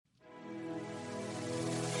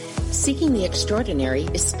Seeking the Extraordinary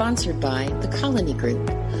is sponsored by The Colony Group,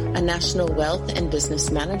 a national wealth and business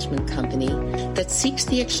management company that seeks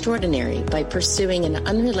the extraordinary by pursuing an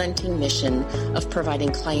unrelenting mission of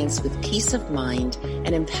providing clients with peace of mind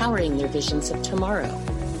and empowering their visions of tomorrow.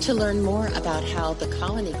 To learn more about how The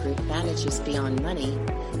Colony Group manages beyond money,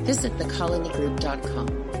 visit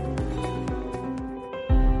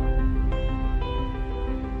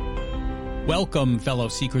thecolonygroup.com. Welcome, fellow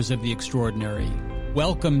seekers of the extraordinary.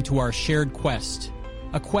 Welcome to our shared quest.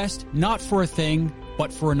 A quest not for a thing,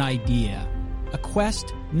 but for an idea. A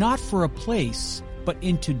quest not for a place, but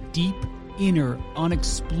into deep, inner,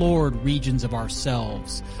 unexplored regions of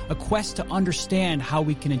ourselves. A quest to understand how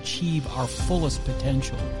we can achieve our fullest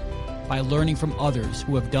potential by learning from others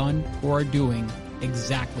who have done or are doing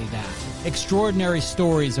exactly that. Extraordinary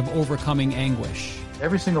stories of overcoming anguish.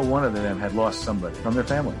 Every single one of them had lost somebody from their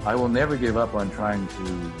family. I will never give up on trying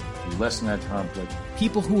to lessen that conflict.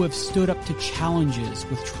 People who have stood up to challenges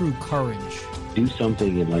with true courage. Do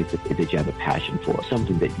something in life that you have a passion for,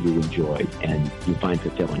 something that you enjoy and you find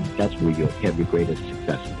fulfilling. That's where you'll have your greatest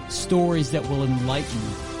success. Stories that will enlighten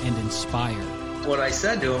and inspire. What I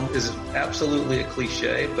said to him is absolutely a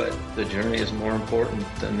cliche, but the journey is more important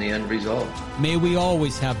than the end result. May we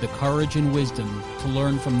always have the courage and wisdom to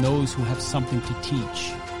learn from those who have something to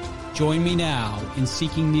teach. Join me now in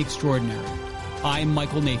Seeking the Extraordinary. I'm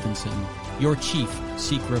Michael Nathanson, your chief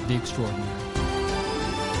seeker of the extraordinary.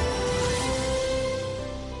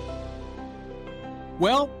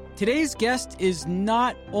 Well, today's guest is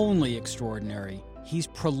not only extraordinary, he's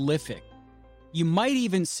prolific. You might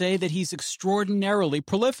even say that he's extraordinarily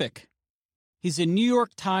prolific. He's a New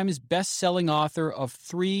York Times best-selling author of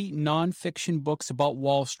 3 nonfiction books about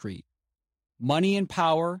Wall Street: Money and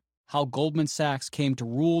Power, How Goldman Sachs Came to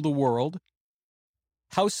Rule the World;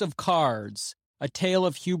 House of Cards, A Tale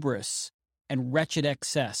of Hubris and Wretched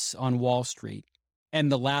Excess on Wall Street; and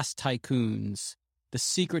The Last Tycoons, The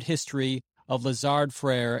Secret History of Lazard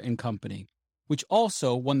Frères and Company, which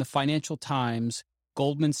also won the Financial Times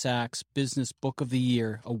Goldman Sachs Business Book of the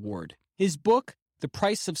Year award. His book, The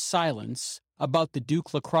Price of Silence, about the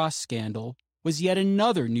Duke lacrosse scandal, was yet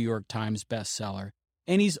another New York Times bestseller,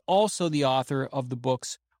 and he's also the author of the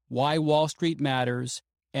books Why Wall Street Matters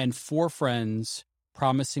and 4 Friends,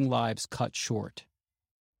 Promising Lives Cut Short.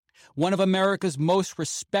 One of America's most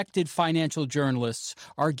respected financial journalists,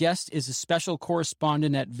 our guest is a special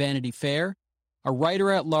correspondent at Vanity Fair, a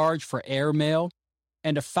writer-at-large for Airmail,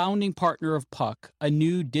 and a founding partner of Puck, a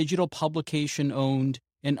new digital publication owned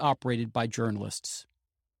and operated by journalists.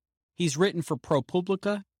 He's written for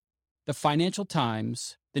ProPublica, the Financial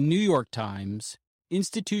Times, the New York Times,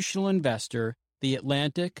 Institutional Investor, The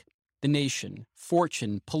Atlantic, The Nation,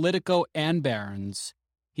 Fortune, Politico, and Barron's.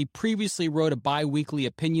 He previously wrote a bi-weekly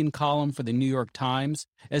opinion column for the New York Times,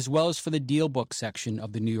 as well as for the Deal Book section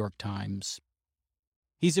of the New York Times.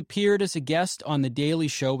 He's appeared as a guest on The Daily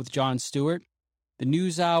Show with Jon Stewart, The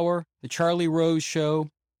NewsHour, The Charlie Rose Show,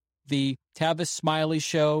 The Tavis Smiley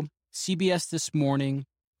Show, CBS This Morning,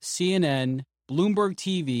 CNN, Bloomberg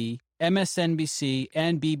TV, MSNBC,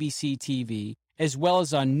 and BBC TV, as well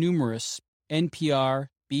as on numerous NPR,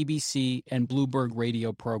 BBC, and Bloomberg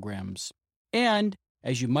radio programs. And,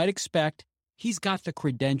 as you might expect, he's got the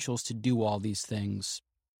credentials to do all these things.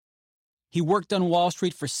 He worked on Wall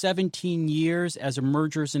Street for 17 years as a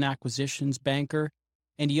mergers and acquisitions banker,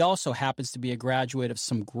 and he also happens to be a graduate of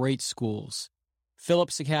some great schools: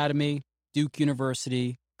 Phillips Academy, Duke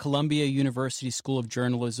University, Columbia University School of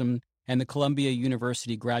Journalism, and the Columbia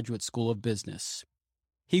University Graduate School of Business.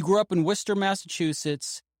 He grew up in Worcester,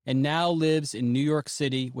 Massachusetts, and now lives in New York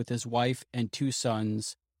City with his wife and 2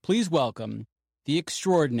 sons. Please welcome the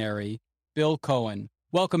extraordinary Bill Cohen.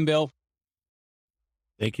 Welcome, Bill.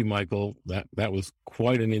 Thank you, Michael. That was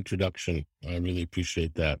quite an introduction. I really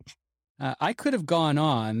appreciate that. I could have gone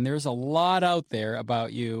on. There's a lot out there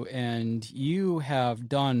about you, and you have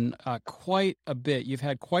done quite a bit. You've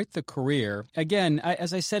had quite the career. Again,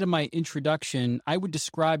 as I said in my introduction, I would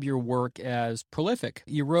describe your work as prolific.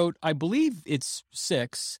 You wrote, I believe it's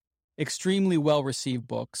 6 extremely well-received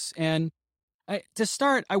books. And to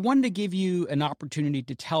start, I wanted to give you an opportunity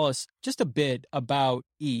to tell us just a bit about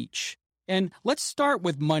each. And let's start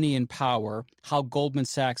with Money and Power, How Goldman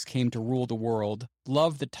Sachs Came to Rule the World.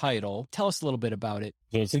 Love the title. Tell us a little bit about it.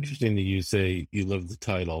 So it's interesting that you say you love the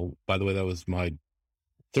title. By the way, that was my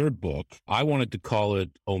 3rd book. I wanted to call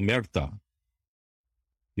it Omerta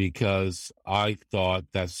because I thought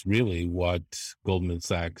that's really what Goldman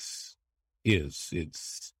Sachs is.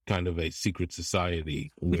 It's kind of a secret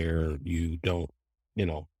society where you don't,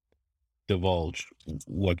 divulge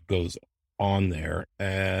what goes on there.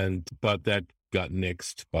 But that got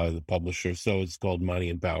nixed by the publisher. So it's called Money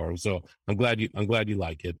and Power. So I'm glad you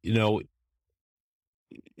like it. You know,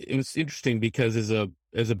 it was interesting because as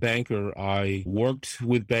a banker, I worked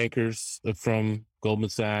with bankers from Goldman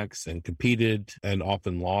Sachs and competed and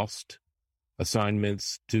often lost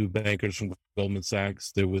assignments to bankers from Goldman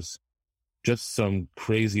Sachs. There was just some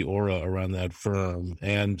crazy aura around that firm.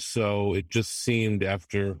 And so it just seemed,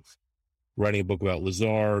 after writing a book about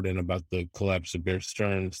Lazard and about the collapse of Bear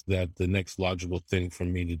Stearns, that the next logical thing for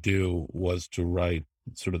me to do was to write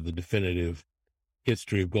sort of the definitive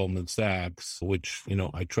history of Goldman Sachs, which, you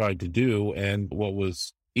know, I tried to do. And what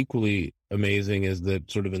was equally amazing is that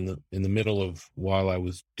sort of in the middle of, while I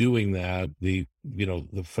was doing that, the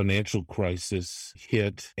financial crisis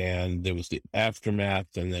hit, and there was the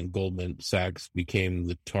aftermath, and then Goldman Sachs became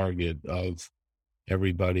the target of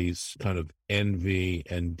everybody's kind of envy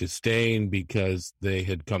and disdain because they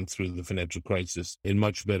had come through the financial crisis in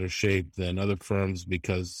much better shape than other firms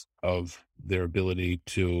because of their ability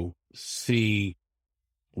to see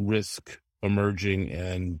risk emerging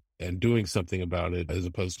and doing something about it, as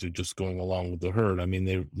opposed to just going along with the herd. I mean,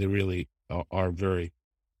 they really are very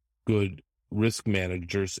good risk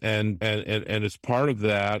managers. And as part of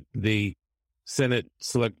that, the Senate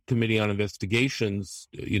Select Committee on Investigations,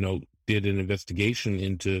 did an investigation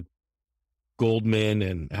into Goldman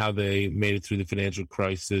and how they made it through the financial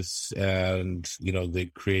crisis. And, they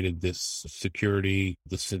created this security,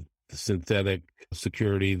 the synthetic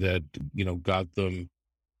security that, got them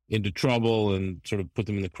into trouble and sort of put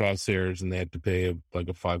them in the crosshairs, and they had to pay a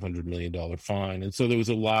 $500 million fine. And so there was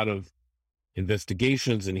a lot of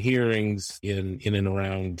investigations and hearings in and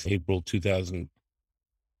around April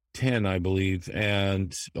 2010, I believe,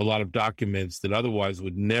 and a lot of documents that otherwise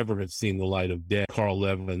would never have seen the light of day. Carl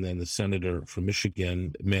Levin, then the senator from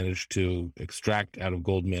Michigan, managed to extract out of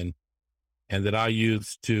Goldman, and that I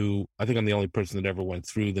used to, I think I'm the only person that ever went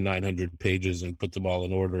through the 900 pages and put them all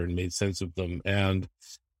in order and made sense of them. And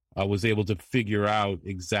I was able to figure out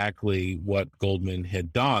exactly what Goldman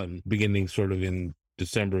had done, beginning sort of in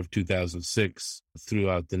December of 2006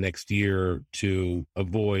 throughout the next year, to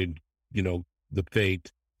avoid, the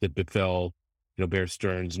fate that befell, Bear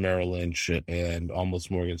Stearns, Merrill Lynch, and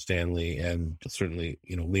almost Morgan Stanley, and certainly,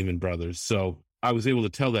 Lehman Brothers. So I was able to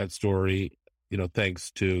tell that story,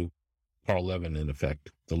 thanks to Carl Levin, in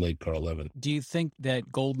effect, the late Carl Levin. Do you think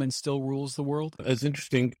that Goldman still rules the world? It's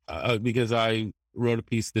interesting because I wrote a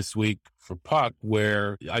piece this week for Puck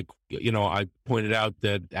where I pointed out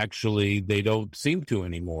that actually they don't seem to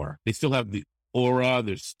anymore. They still have the aura.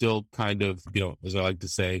 They're still kind of, as I like to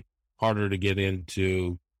say, harder to get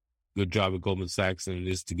into. Good job at Goldman Sachs than it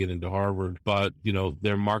is to get into Harvard. But,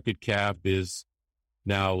 their market cap is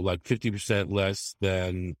now like 50% less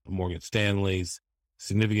than Morgan Stanley's,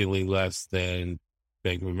 significantly less than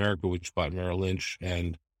Bank of America, which bought Merrill Lynch,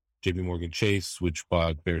 and JP Morgan Chase, which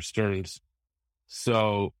bought Bear Stearns.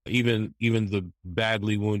 So even the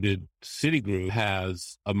badly wounded Citigroup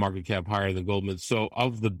has a market cap higher than Goldman. So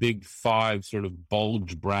of the big five sort of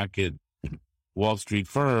bulge bracket Wall Street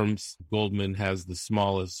firms, Goldman has the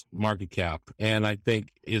smallest market cap, and I think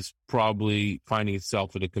is probably finding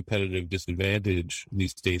itself at a competitive disadvantage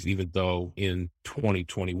these days, even though in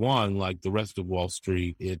 2021, like the rest of Wall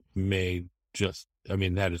Street, it made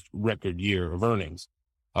had a record year of earnings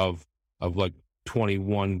of like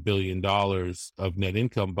 $21 billion of net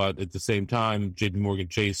income. But at the same time, JP Morgan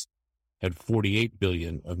Chase had $48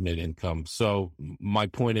 billion of net income. So my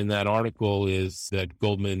point in that article is that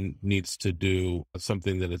Goldman needs to do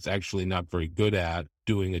something that it's actually not very good at,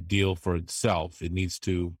 doing a deal for itself. It needs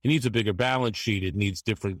a bigger balance sheet. It needs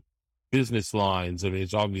different business lines. I mean,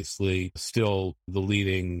 it's obviously still the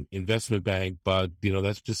leading investment bank, but,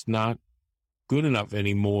 that's just not good enough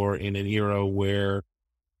anymore in an era where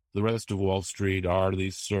the rest of Wall Street are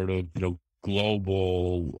these sort of,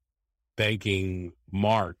 global banking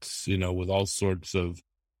marts, with all sorts of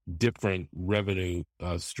different revenue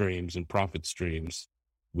streams and profit streams,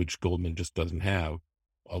 which Goldman just doesn't have,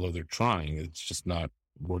 although they're trying. It's just not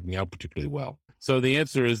working out particularly well. So the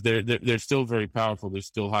answer is they're still very powerful. They're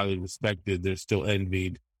still highly respected. They're still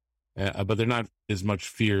envied, but they're not as much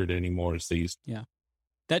feared anymore as they used to. Yeah.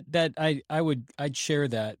 I'd share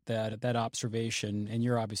that observation, and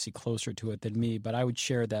you're obviously closer to it than me, but I would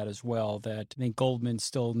share that as well, that I think Goldman's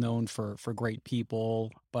still known for great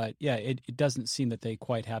people, but yeah, it doesn't seem that they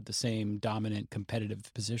quite have the same dominant competitive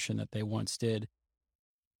position that they once did.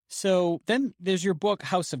 So then there's your book,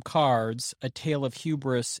 House of Cards, A Tale of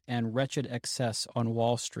Hubris and Wretched Excess on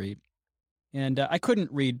Wall Street. And I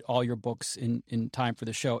couldn't read all your books in time for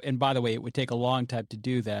the show. And by the way, it would take a long time to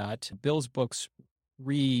do that. Bill's books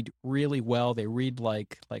read really well. They read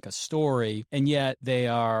like a story, and yet they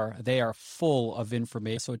are full of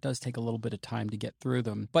information. So it does take a little bit of time to get through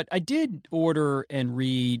them. But I did order and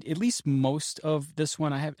read at least most of this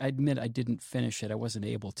one. I admit I didn't finish it. I wasn't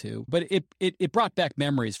able to. But it brought back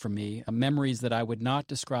memories for me, memories that I would not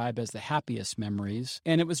describe as the happiest memories.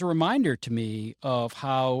 And it was a reminder to me of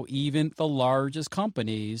how even the largest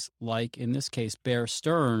companies, like in this case Bear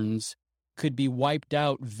Stearns, could be wiped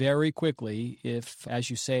out very quickly if, as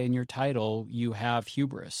you say in your title, you have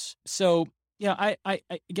hubris. So, yeah, I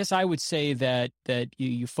guess I would say that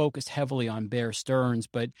you focused heavily on Bear Stearns,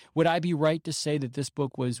 but would I be right to say that this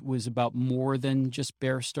book was about more than just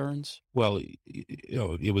Bear Stearns? Well,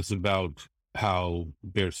 it was about how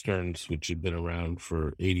Bear Stearns, which had been around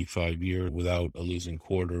for 85 years without a losing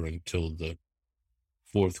quarter until the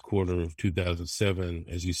fourth quarter of 2007,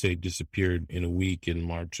 as you say, disappeared in a week in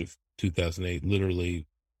March of 2008, literally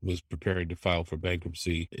was preparing to file for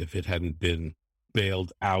bankruptcy if it hadn't been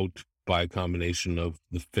bailed out by a combination of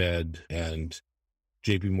the Fed and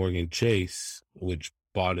JP Morgan Chase, which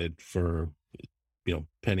bought it for,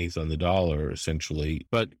 pennies on the dollar, essentially.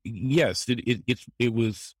 But yes, it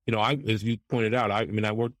was, as you pointed out,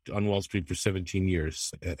 I worked on Wall Street for 17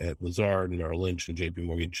 years at Lazard and Merrill Lynch and JP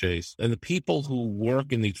Morgan Chase. And the people who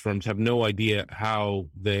work in these firms have no idea how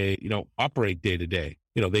they, operate day to day.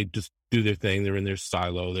 They just do their thing. They're in their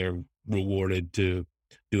silo. They're rewarded to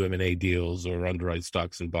do M&A deals or underwrite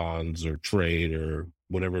stocks and bonds or trade or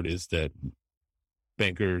whatever it is that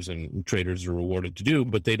bankers and traders are rewarded to do,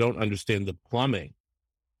 but they don't understand the plumbing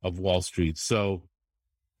of Wall Street. So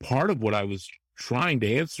part of what I was trying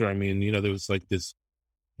to answer, there was like this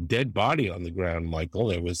dead body on the ground, Michael.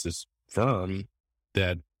 There was this firm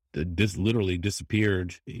that literally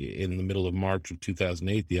disappeared in the middle of March of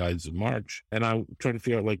 2008, the Ides of March. And I tried to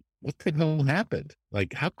figure out, what the hell happened?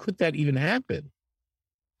 How could that even happen?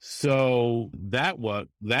 So that's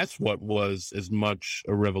what was as much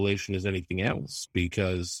a revelation as anything else,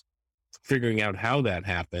 because figuring out how that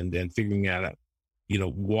happened and figuring out,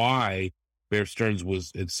 why Bear Stearns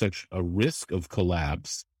was at such a risk of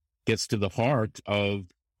collapse gets to the heart of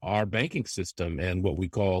our banking system and what we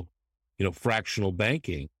call, fractional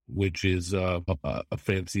banking, which is a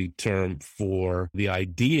fancy term for the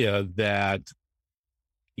idea that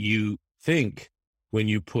you think when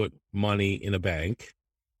you put money in a bank,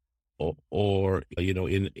 or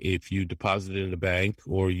if you deposit it in a bank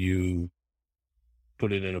or you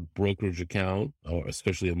put it in a brokerage account, or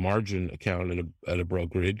especially a margin account at a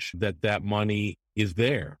brokerage, that money is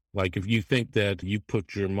there. Like if you think that you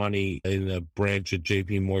put your money in a branch at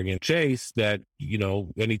JP Morgan Chase, that,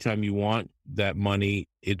 anytime you want that money,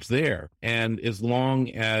 it's there. And as long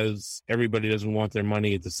as everybody doesn't want their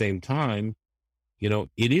money at the same time, it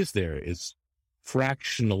is there. It's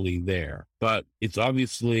fractionally there, but it's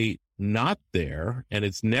obviously not there, and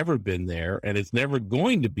it's never been there, and it's never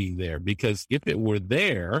going to be there, because if it were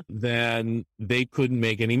there, then they couldn't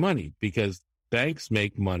make any money, because banks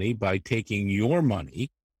make money by taking your money.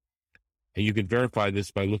 And you can verify this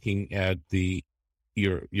by looking at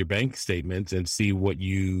your bank statements and see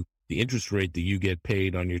the interest rate that you get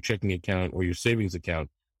paid on your checking account or your savings account.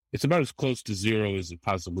 It's about as close to zero as it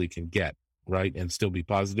possibly can get, right? And still be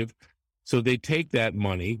positive. So they take that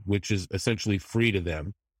money, which is essentially free to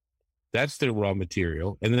them. That's their raw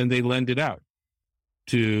material. And then they lend it out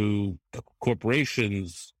to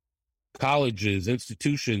corporations, colleges,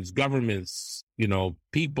 institutions, governments,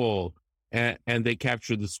 people, and they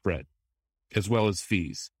capture the spread as well as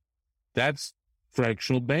fees. That's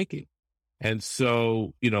fractional banking. And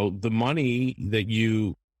so, the money that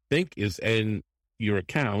you think is in your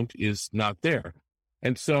account is not there.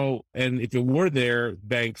 And if it were there,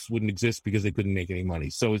 banks wouldn't exist because they couldn't make any money.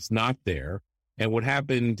 So it's not there. And what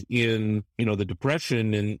happened in, the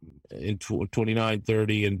Depression in 29,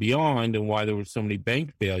 30 and beyond, and why there were so many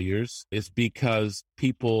bank failures, is because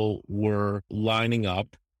people were lining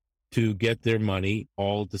up to get their money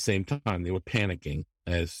all at the same time. They were panicking.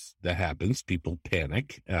 As that happens, people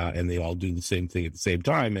panic, and they all do the same thing at the same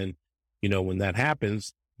time. And, when that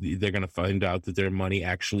happens, they're going to find out that their money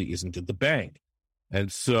actually isn't at the bank.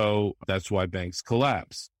 And so that's why banks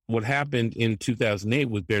collapse. What happened in 2008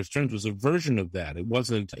 with Bear Stearns was a version of that. It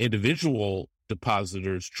wasn't individual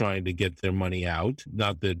depositors trying to get their money out.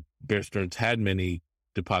 Not that Bear Stearns had many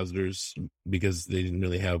depositors, because they didn't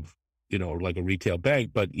really have, like a retail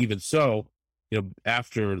bank. But even so,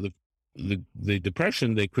 after the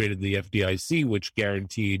Depression, they created the FDIC, which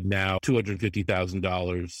guaranteed now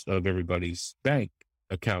 $250,000 of everybody's bank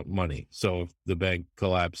account money. So if the bank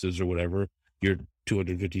collapses or whatever, your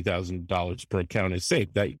 $250,000 per account is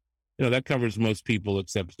safe. That that covers most people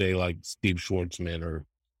except say like Steve Schwartzman or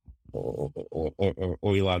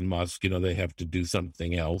Elon Musk. They have to do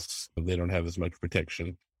something else. They don't have as much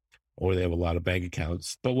protection, or they have a lot of bank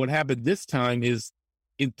accounts. But what happened this time is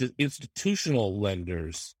institutional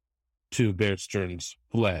lenders to Bear Stearns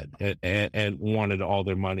fled and wanted all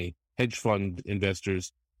their money. Hedge fund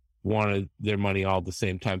investors wanted their money all at the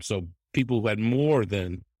same time. So people who had more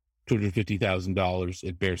than $250,000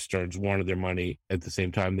 at Bear Stearns wanted their money at the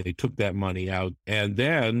same time. They took that money out. And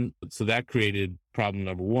then, so that created problem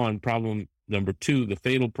number one. Problem number two, the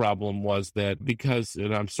fatal problem was that because,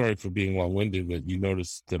 and I'm sorry for being long-winded, but you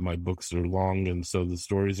notice that my books are long, and so the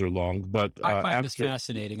stories are long. But I find this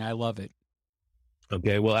fascinating. I love it.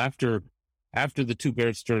 Okay, well, after the two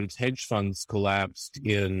Bear Stearns hedge funds collapsed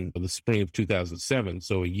in the spring of 2007,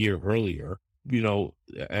 so a year earlier,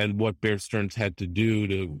 and what Bear Stearns had to do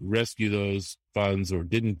to rescue those funds or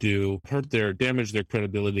didn't do, damaged their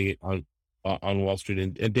credibility on Wall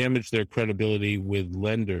Street and damaged their credibility with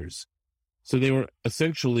lenders. So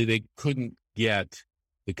they couldn't get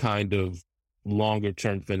the kind of longer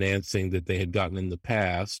term financing that they had gotten in the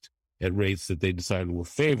past at rates that they decided were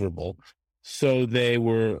favorable. So they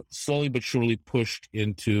were slowly but surely pushed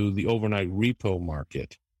into the overnight repo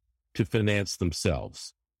market to finance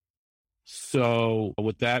themselves. So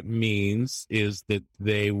what that means is that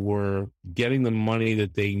they were getting the money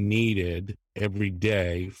that they needed every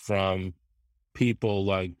day from people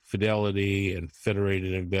like Fidelity and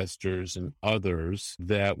Federated Investors and others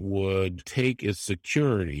that would take as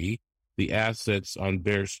security the assets on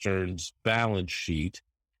Bear Stearns' balance sheet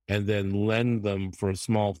and then lend them for a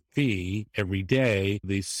small fee every day,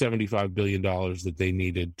 the $75 billion that they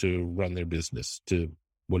needed to run their business, to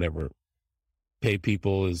whatever, pay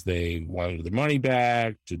people as they wanted their money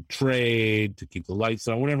back, to trade, to keep the lights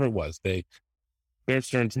on, whatever it was. Bear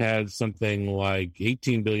Stearns had something like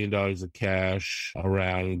 $18 billion of cash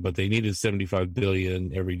around, but they needed $75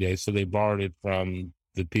 billion every day, so they borrowed it from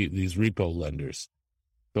these repo lenders.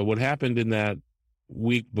 But what happened in that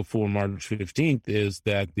week before March 15th is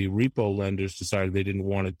that the repo lenders decided they didn't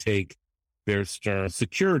want to take Bear Stearns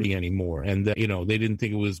security anymore, and that, they didn't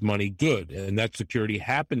think it was money good, and that security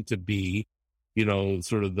happened to be,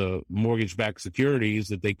 sort of the mortgage-backed securities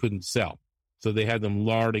that they couldn't sell. So they had them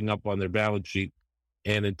larding up on their balance sheet,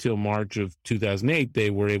 and until March of 2008, they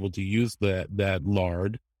were able to use that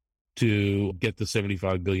lard to get the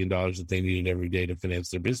 $75 billion that they needed every day to finance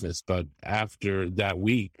their business. But after that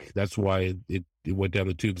week, that's why it went down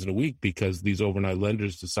the tubes in a week, because these overnight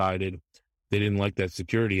lenders decided they didn't like that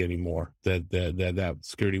security anymore, that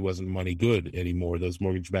security wasn't money good anymore. Those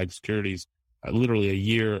mortgage-backed securities, literally a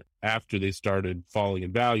year after they started falling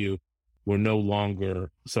in value, were no longer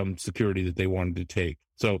some security that they wanted to take.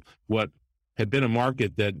 So what had been a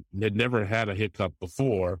market that had never had a hiccup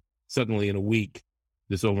before, suddenly in a week,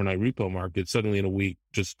 this overnight repo market suddenly in a week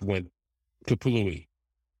just went kapooey.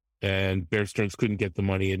 And Bear Stearns couldn't get the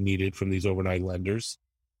money it needed from these overnight lenders.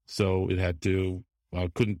 So it had to,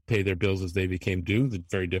 couldn't pay their bills as they became due, the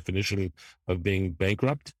very definition of being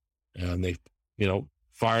bankrupt. And they,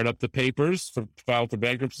 fired up the papers, filed for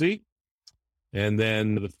bankruptcy. And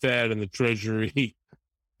then the Fed and the Treasury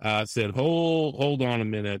said, hold on a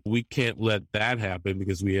minute. We can't let that happen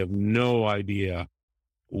because we have no idea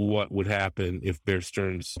what would happen if Bear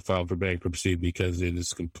Stearns filed for bankruptcy, because it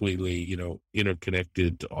is completely,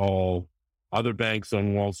 interconnected to all other banks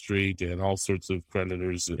on Wall Street and all sorts of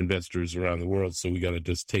creditors and investors around the world. So we got to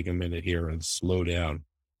just take a minute here and slow down.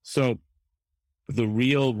 So the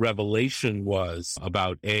real revelation was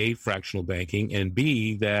about A, fractional banking, and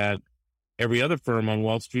B, that every other firm on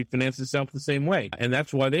Wall Street financed itself the same way. And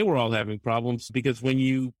that's why they were all having problems, because when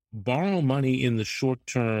you borrow money in the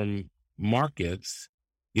short-term markets,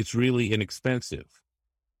 it's really inexpensive.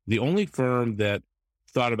 The only firm that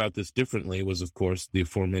thought about this differently was, of course, the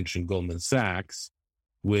aforementioned Goldman Sachs,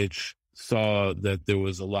 which saw that there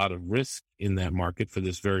was a lot of risk in that market for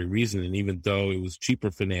this very reason. And even though it was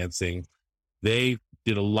cheaper financing, they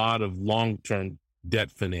did a lot of long-term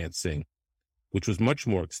debt financing, which was much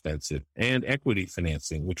more expensive, and equity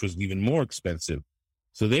financing, which was even more expensive.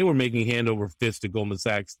 So they were making hand over fist at Goldman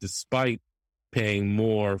Sachs, despite paying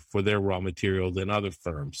more for their raw material than other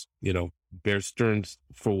firms. Bear Stearns,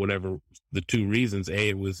 for whatever the two reasons, A,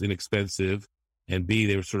 it was inexpensive, and B,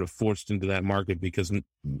 they were sort of forced into that market because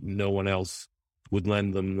no one else would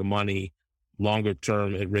lend them the money longer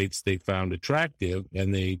term at rates they found attractive,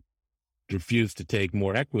 and they refused to take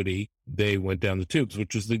more equity. They went down the tubes,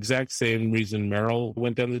 which was the exact same reason Merrill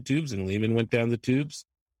went down the tubes and Lehman went down the tubes,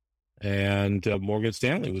 and Morgan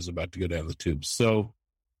Stanley was about to go down the tubes. So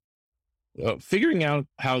figuring out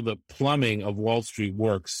how the plumbing of Wall Street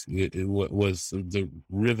works was the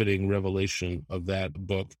riveting revelation of that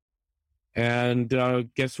book. And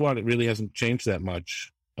guess what? It really hasn't changed that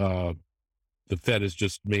much. The Fed has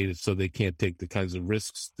just made it so they can't take the kinds of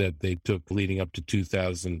risks that they took leading up to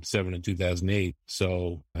 2007 and 2008.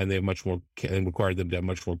 So, and they have much more, and required them to have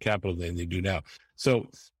much more capital than they do now. So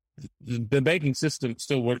the banking system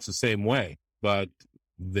still works the same way, but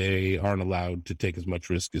they aren't allowed to take as much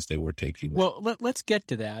risk as they were taking. Well, let's get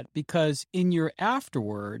to that, because in your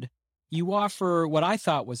afterword, you offer what I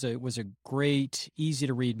thought was a great, easy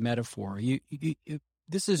to read metaphor.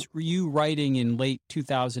 This is you writing in late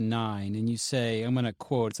 2009, and you say, I'm going to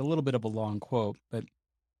quote, it's a little bit of a long quote, but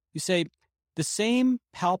you say, the same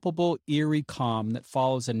palpable, eerie calm that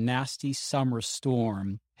follows a nasty summer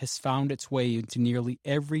storm has found its way into nearly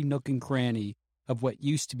every nook and cranny of what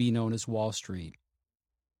used to be known as Wall Street.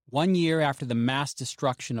 1 year after the mass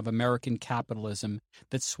destruction of American capitalism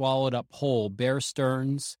that swallowed up whole Bear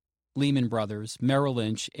Stearns, Lehman Brothers, Merrill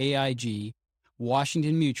Lynch, AIG,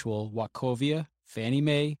 Washington Mutual, Wachovia, Fannie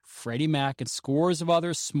Mae, Freddie Mac, and scores of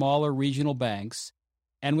other smaller regional banks,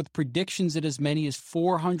 and with predictions that as many as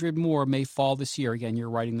 400 more may fall this year, again, you're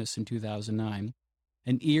writing this in 2009,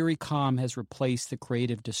 an eerie calm has replaced the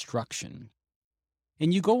creative destruction.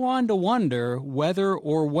 And you go on to wonder whether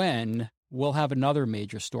or when we'll have another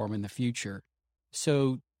major storm in the future.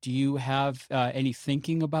 So do you have any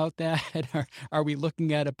thinking about that? Are we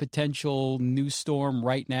looking at a potential new storm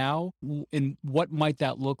right now? And what might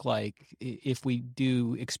that look like if we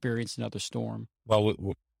do experience another storm? Well,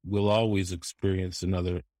 we'll always experience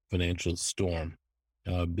another financial storm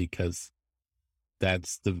because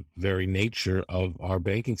that's the very nature of our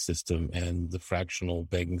banking system and the fractional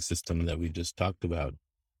banking system that we just talked about.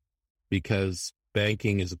 Because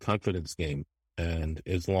banking is a confidence game. And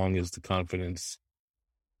as long as the confidence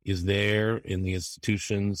is there in the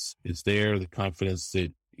institutions, is there the confidence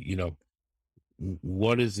that,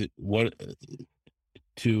 what is it,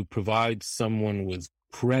 to provide someone with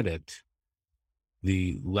credit,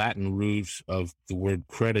 the Latin root of the word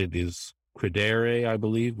credit is credere, I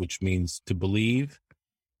believe, which means to believe.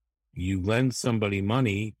 You lend somebody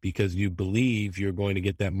money because you believe you're going to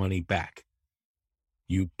get that money back.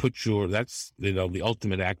 You put that's the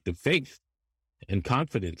ultimate act of faith and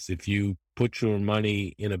confidence. If you put your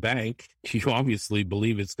money in a bank, you obviously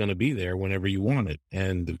believe it's going to be there whenever you want it.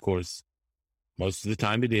 And of course, most of the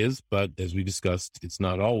time it is, but as we discussed, it's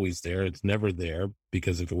not always there. It's never there,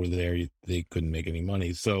 because if it were there, they couldn't make any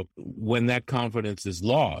money. So when that confidence is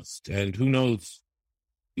lost, and who knows,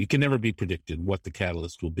 it can never be predicted what the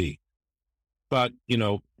catalyst will be. But,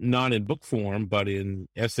 not in book form, but in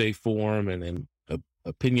essay form and in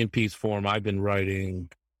opinion piece form, I've been writing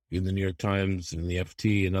in the New York Times and the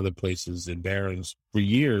FT and other places in Barron's for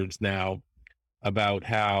years now about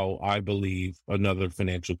how I believe another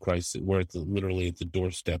financial crisis, we're literally at the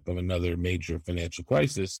doorstep of another major financial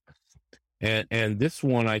crisis. And this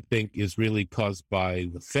one, I think, is really caused by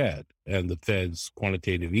the Fed and the Fed's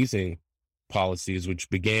quantitative easing policies, which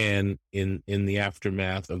began in the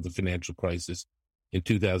aftermath of the financial crisis in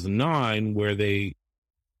 2009, where they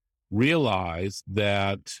realized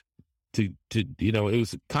that it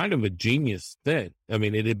was kind of a genius thing. I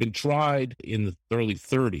mean, it had been tried in the early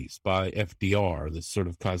 30s by FDR, this sort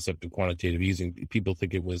of concept of quantitative easing. People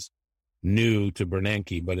think it was new to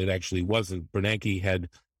Bernanke, but it actually wasn't. Bernanke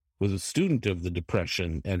was a student of the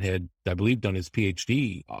Depression and had, I believe, done his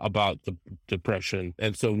PhD about the Depression.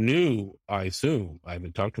 And so knew, I assume, I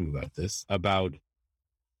haven't talked to him about this, about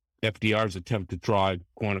FDR's attempt to try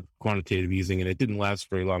quantitative easing. And it didn't last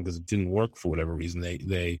very long because it didn't work for whatever reason.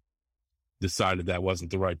 They decided that wasn't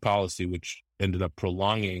the right policy, which ended up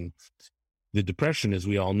prolonging the Depression, as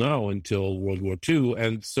we all know, until World War II.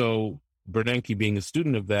 And so Bernanke, being a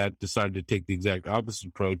student of that, decided to take the exact opposite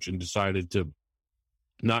approach and decided to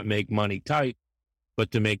not make money tight, but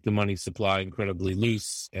to make the money supply incredibly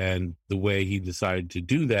loose. And the way he decided to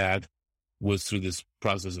do that was through this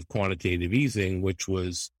process of quantitative easing, which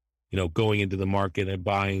was, going into the market and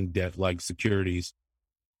buying debt-like securities.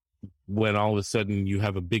 When all of a sudden you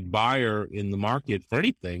have a big buyer in the market for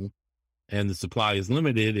anything and the supply is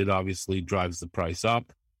limited, it obviously drives the price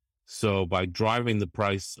up. So by driving the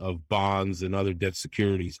price of bonds and other debt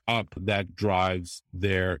securities up, that drives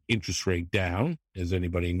their interest rate down. As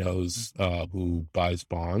anybody knows who buys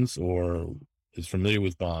bonds or is familiar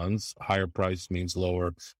with bonds, higher price means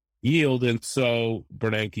lower yield. And so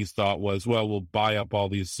Bernanke's thought was, well, we'll buy up all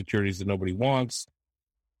these securities that nobody wants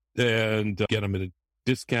and get them at a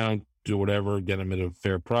discount or whatever, get them at a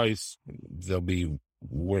fair price. They'll be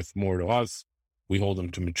worth more to us. We hold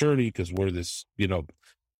them to maturity because we're this,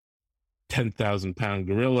 10,000 pound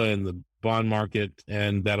gorilla in the bond market,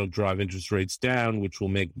 and that'll drive interest rates down, which will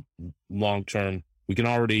make long-term. We can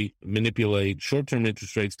already manipulate short-term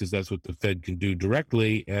interest rates because that's what the Fed can do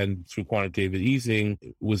directly, and through quantitative easing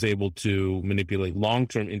was able to manipulate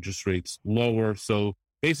long-term interest rates lower. So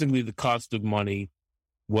basically the cost of money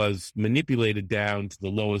was manipulated down to the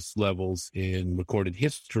lowest levels in recorded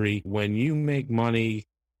history. When you make money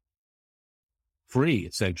free,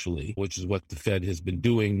 essentially, which is what the Fed has been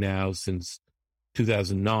doing now since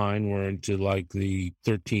 2009, we're into like the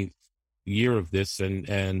 13th year of this,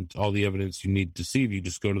 and all the evidence you need to see. If you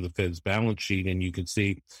just go to the Fed's balance sheet, and you can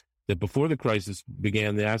see that before the crisis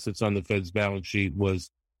began, the assets on the Fed's balance sheet were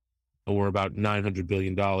about $900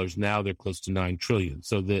 billion. Now they're close to $9 trillion.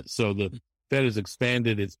 So the Fed has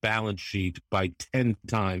expanded its balance sheet by 10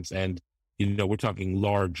 times, and we're talking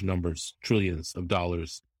large numbers, trillions of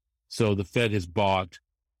dollars. So the Fed has bought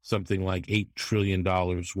something like $8 trillion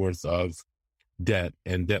worth of debt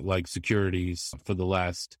and debt-like securities for the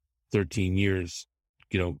last 13 years,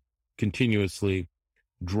 continuously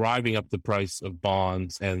driving up the price of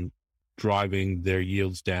bonds and driving their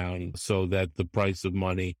yields down so that the price of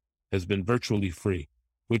money has been virtually free,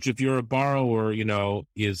 which if you're a borrower,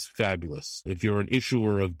 is fabulous. If you're an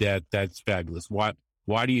issuer of debt, that's fabulous. Why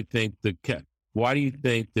do you think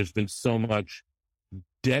there's been so much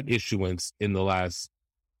debt issuance in the last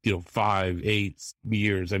 5-8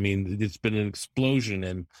 years? I mean, it's been an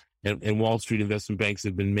explosion, and Wall Street investment banks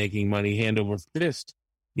have been making money hand over fist,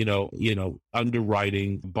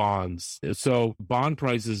 underwriting bonds. So bond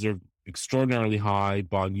prices are extraordinarily high.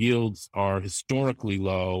 Bond yields are historically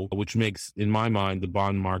low, which makes, in my mind, the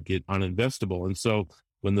bond market uninvestable. And so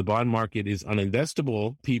when the bond market is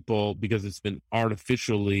uninvestable, because it's been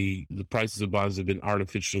the prices of bonds have been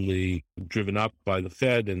artificially driven up by the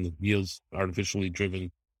Fed and the yields artificially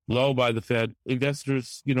driven low by the Fed,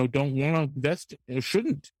 investors, don't want to invest,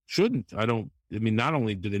 shouldn't. Not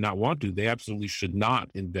only do they not want to, they absolutely should not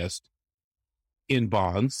invest in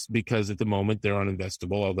bonds because at the moment they're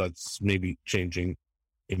uninvestable. Although that's maybe changing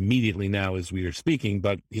immediately now as we are speaking,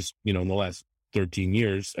 but in the last 13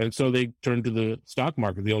 years. And so they turn to the stock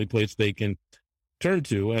market, the only place they can turn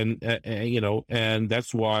to. And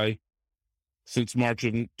that's why since March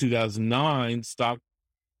of 2009, the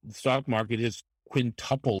stock market has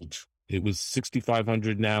quintupled. It was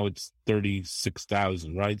 6,500. Now it's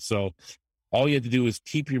 36,000, right? So all you have to do is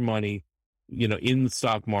keep your money, in the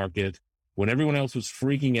stock market. When everyone else was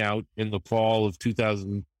freaking out in the fall of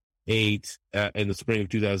 2008 and the spring of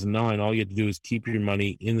 2009, all you had to do is keep your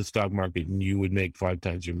money in the stock market and you would make 5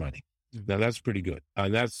 times your money. Now that's pretty good.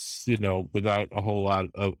 And that's, without a whole lot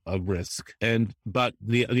of risk. But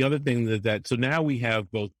the other thing so now we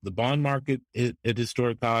have both the bond market at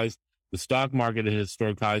historic highs, the stock market at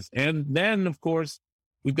historic highs. And then of course,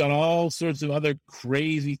 we've got all sorts of other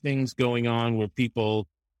crazy things going on where people,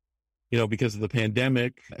 because of the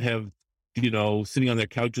pandemic have, sitting on their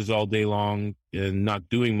couches all day long and not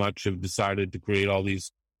doing much, have decided to create all these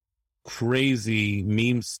crazy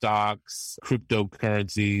meme stocks,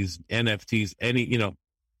 cryptocurrencies, NFTs,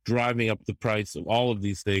 driving up the price of all of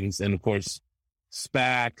these things. And of course,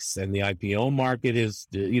 SPACs and the IPO market is,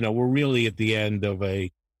 we're really at the end of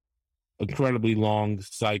a incredibly long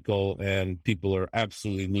cycle and people are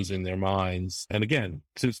absolutely losing their minds. And again,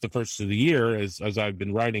 since the first of the year, as I've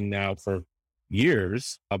been writing now for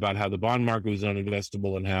years about how the bond market was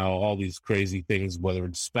uninvestable and how all these crazy things, whether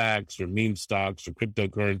it's SPACs or meme stocks or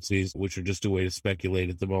cryptocurrencies, which are just a way to speculate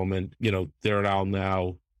at the moment, they're all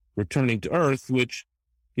now returning to earth, which,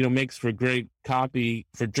 makes for great copy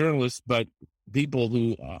for journalists, but people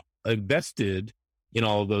who invested in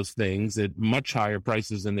all of those things at much higher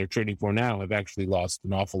prices than they're trading for now have actually lost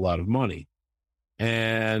an awful lot of money.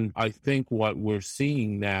 And I think what we're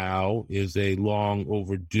seeing now is a long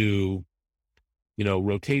overdue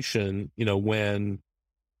rotation, when,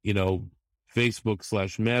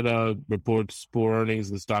 Facebook/Meta reports poor earnings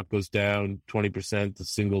and the stock goes down 20%, the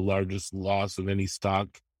single largest loss of any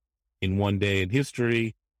stock in one day in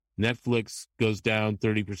history. Netflix goes down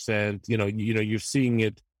 30%. You're seeing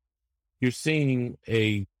it. You're seeing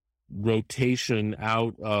a rotation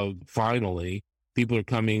out of, finally, people are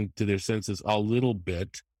coming to their senses a little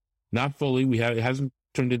bit, not fully. It hasn't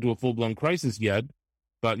turned into a full-blown crisis yet,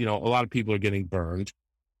 but, a lot of people are getting burned.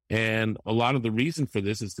 And a lot of the reason for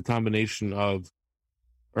this is the combination of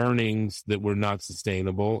earnings that were not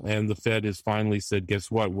sustainable. And the Fed has finally said,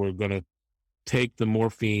 guess what? We're going to take the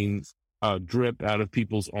morphine drip out of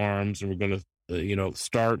people's arms, and we're going to,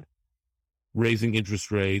 start raising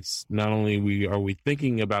interest rates. Not only are we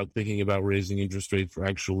thinking about raising interest rates, we're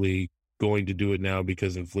actually going to do it now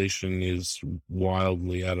because inflation is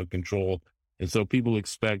wildly out of control. And so people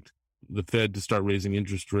expect the Fed to start raising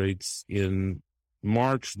interest rates in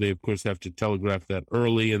March. They, of course, have to telegraph that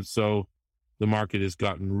early. And so the market has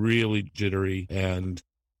gotten really jittery. And,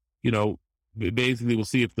 basically we'll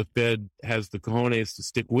see if the Fed has the cojones to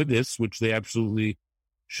stick with this, which they absolutely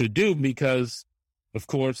should do, because, of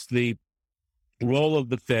course, the role of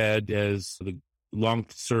the Fed, as the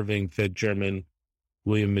long-serving Fed chairman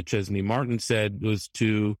William McChesney Martin said, was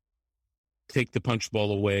to take the punch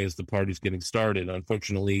bowl away as the party's getting started.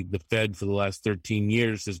 Unfortunately, the Fed for the last 13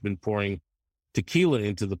 years has been pouring tequila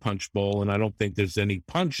into the punch bowl, and I don't think there's any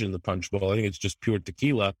punch in the punch bowl. I think it's just pure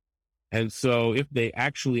tequila. And so if they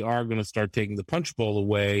actually are going to start taking the punch bowl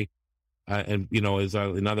away,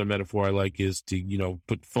 another metaphor I like is to,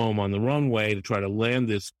 put foam on the runway to try to land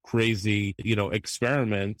this crazy,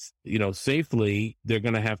 experiment, safely, they're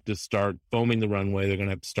going to have to start foaming the runway. They're going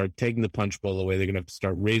to have to start taking the punch bowl away. They're going to have to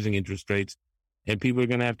start raising interest rates, and people are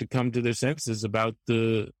going to have to come to their senses about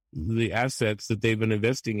the assets that they've been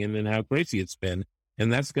investing in and how crazy it's been.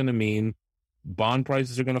 And that's going to mean bond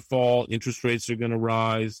prices are going to fall, interest rates are going to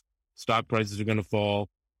rise, stock prices are going to fall.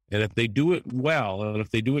 And if they do it well, and if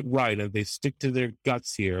they do it right, and if they stick to their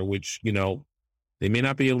guts here, which, they may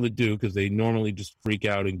not be able to do because they normally just freak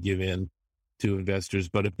out and give in to investors.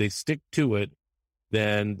 But if they stick to it,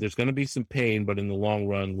 then there's going to be some pain, but in the long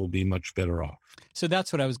run, we'll be much better off. So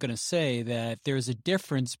that's what I was going to say, that there's a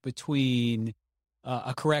difference between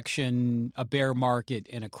a correction, a bear market,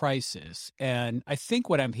 and a crisis. And I think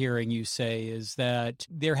what I'm hearing you say is that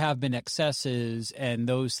there have been excesses, and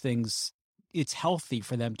those things, it's healthy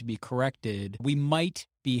for them to be corrected. We might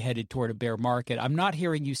be headed toward a bear market. I'm not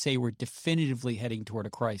hearing you say we're definitively heading toward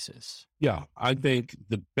a crisis. Yeah, I think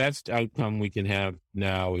the best outcome we can have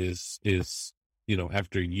now is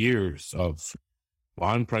after years of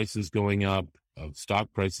bond prices going up, of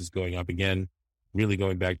stock prices going up again, really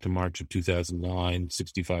going back to March of 2009,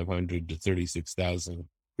 6,500 to 36,000.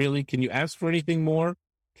 Really, can you ask for anything more?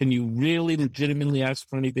 Can you really legitimately ask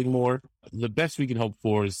for anything more? The best we can hope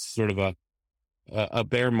for is sort of a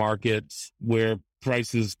bear market where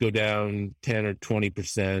prices go down 10 or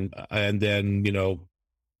 20%, and then,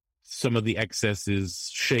 some of the excess is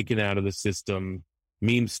shaken out of the system.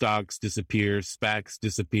 Meme stocks disappear, SPACs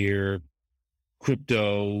disappear,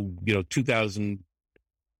 crypto, 2,000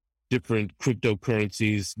 different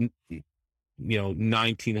cryptocurrencies,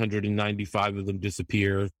 1,995 of them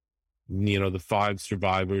disappear. The 5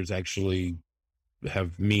 survivors actually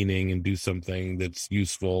have meaning and do something that's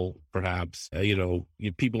useful, perhaps.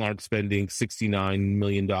 People aren't spending $69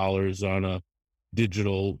 million on a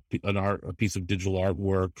piece of digital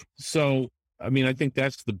artwork. So, I think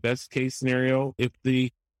that's the best case scenario. If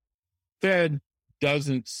the Fed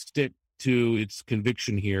doesn't stick to its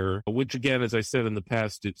conviction here, which again, as I said in the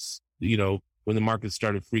past, it's, when the market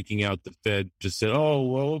started freaking out, the Fed just said, oh,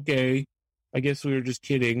 well, okay, I guess we were just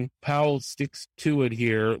kidding. Powell sticks to it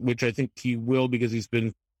here, which I think he will, because he's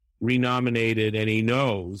been renominated, and he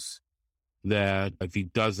knows that if he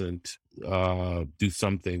doesn't do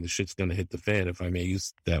something, the shit's going to hit the fan, if I may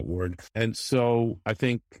use that word. And so I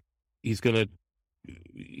think he's going to,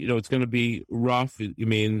 it's going to be rough.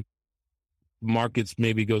 Markets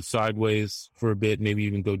maybe go sideways for a bit, maybe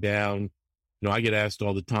even go down. I get asked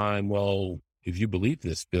all the time, well, if you believe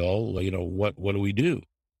this, Bill, what do we do?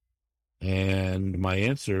 And my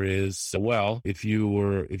answer is, well, if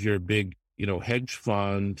you're a big, hedge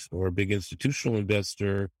fund or a big institutional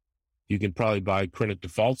investor, you can probably buy credit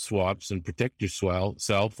default swaps and protect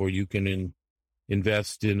yourself, or you can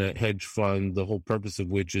invest in a hedge fund, the whole purpose of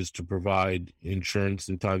which is to provide insurance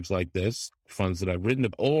in times like this, funds that I've written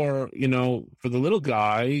about. Or, for the little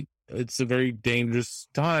guy, it's a very dangerous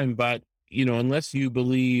time, but, unless you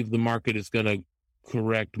believe the market is going to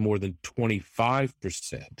correct more than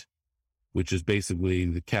 25%, which is basically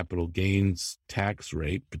the capital gains tax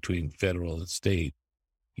rate between federal and state,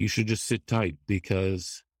 you should just sit tight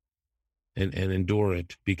and endure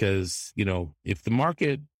it. Because, if the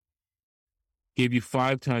market gave you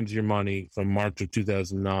 5 times your money from March of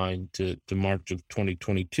 2009 to March of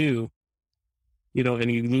 2022,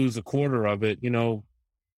 and you lose a quarter of it,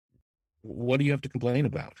 what do you have to complain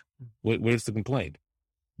about? Where's the complaint?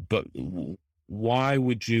 But why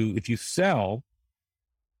would you, if you sell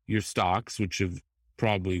your stocks, which have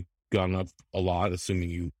probably gone up a lot,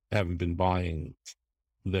 assuming you haven't been buying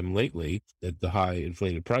them lately at the high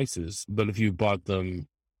inflated prices, but if you bought them,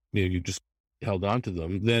 you just held on to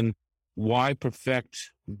them, then why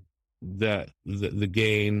perfect the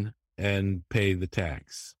gain and pay the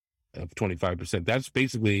tax of 25%? That's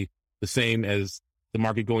basically the same as the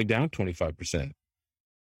market going down 25%.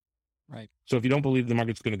 Right. So if you don't believe the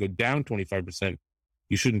market's going to go down 25%,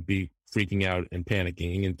 you shouldn't be freaking out and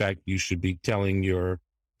panicking. In fact, you should be telling your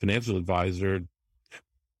financial advisor,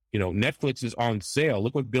 Netflix is on sale.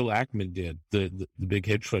 Look what Bill Ackman did, the big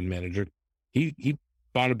hedge fund manager. He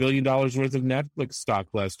bought $1 billion worth of Netflix stock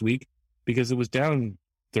last week because it was down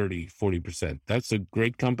 30-40%. That's a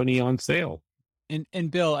great company on sale.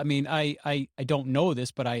 And Bill, I mean, I don't know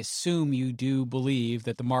this, but I assume you do believe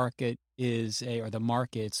that the market the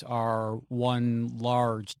markets are one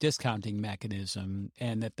large discounting mechanism,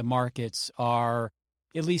 and that the markets are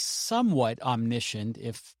at least somewhat omniscient,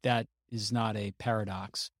 if that is not a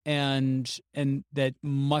paradox, and that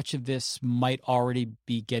much of this might already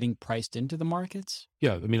be getting priced into the markets?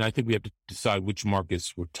 Yeah, I mean, I think we have to decide which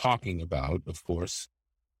markets we're talking about, of course.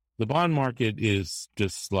 The bond market is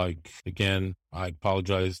just like, again, I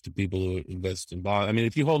apologize to people who invest in bonds. I mean,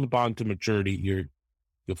 if you hold a bond to maturity, you're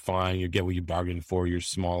fine. You get what you bargained for, your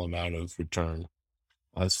small amount of return,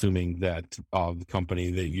 assuming that the company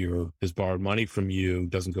that has borrowed money from you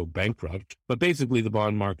doesn't go bankrupt. But basically, the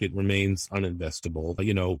bond market remains uninvestable.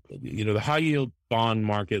 The high yield bond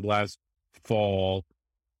market last fall,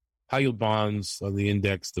 high yield bonds on the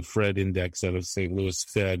index, the Fred index out of St. Louis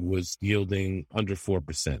Fed, was yielding under 4%,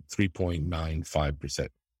 3.95%,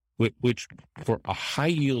 which for a high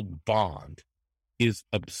yield bond is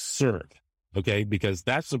absurd. Okay, because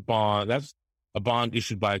that's a bond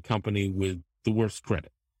issued by a company with the worst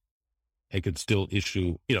credit. It could still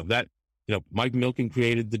issue, Mike Milken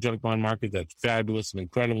created the junk bond market. That's fabulous, an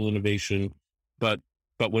incredible innovation. But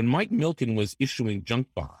when Mike Milken was issuing junk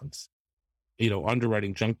bonds,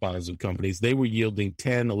 underwriting junk bonds of companies, they were yielding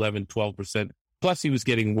 10, 11, 12%. Plus he was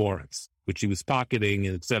getting warrants, which he was pocketing,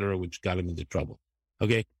 and et cetera, which got him into trouble.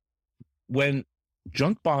 Okay. When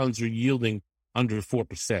junk bonds are yielding under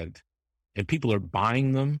 4% and people are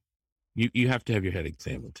buying them, you have to have your head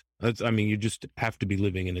examined. You just have to be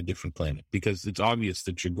living in a different planet, because it's obvious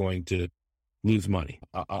that you're going to lose money.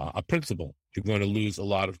 A principal, you're going to lose a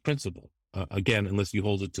lot of principal. Again, unless you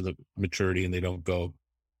hold it to the maturity and they don't go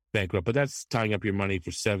bankrupt. But that's tying up your money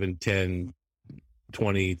for 7, 10,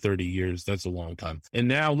 20, 30 years. That's a long time. And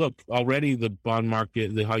now look, already the bond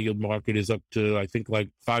market, the high yield market is up to, I think, like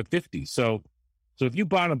 550. So if you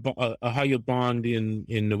bought a high yield bond in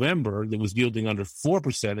November that was yielding under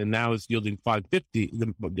 4% and now it's yielding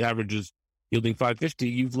 550, the average is yielding 550,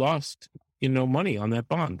 you've lost, money on that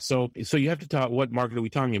bond. So you have to talk, what market are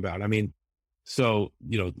we talking about? I mean, so,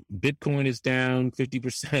 Bitcoin is down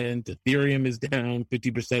 50%, Ethereum is down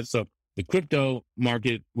 50%. So the crypto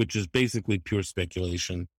market, which is basically pure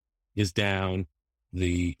speculation, is down.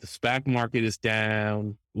 The SPAC market is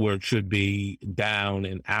down where it should be, down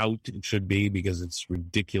and out. It should be, because it's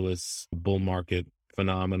ridiculous bull market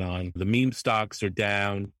phenomenon. The meme stocks are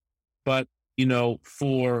down. But,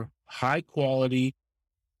 for high quality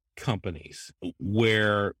companies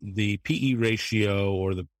where the PE ratio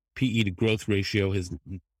or the PE to growth ratio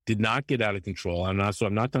did not get out of control. I'm not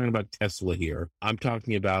talking about Tesla here. I'm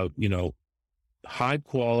talking about, high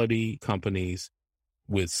quality companies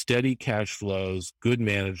with steady cash flows, good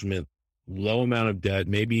management, low amount of debt,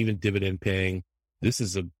 maybe even dividend paying. This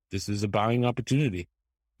is a buying opportunity.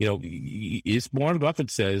 As Warren Buffett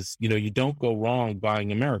says, you don't go wrong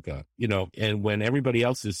buying America, and when everybody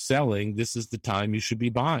else is selling, this is the time you should be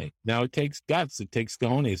buying. Now, it takes guts, it takes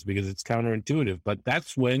cojones, because it's counterintuitive, but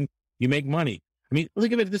that's when you make money. I mean,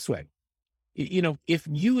 look at it this way. If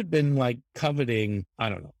you had been like coveting, I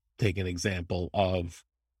don't know, take an example of,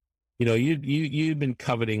 you'd been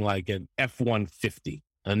coveting like an F-150,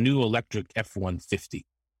 a new electric F-150.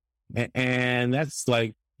 And that's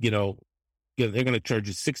like, they're going to charge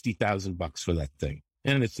you $60,000 for that thing.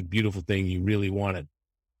 And it's a beautiful thing. You really want it.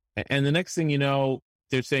 And the next thing you know,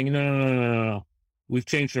 they're saying, no. We've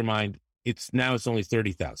changed our mind. It's only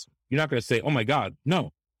 30,000. You're not going to say, oh my God,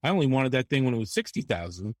 no, I only wanted that thing when it was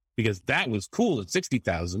 60,000 because that was cool at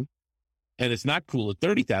 60,000. And it's not cool at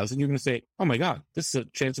 30,000. You're going to say, oh my God, this is a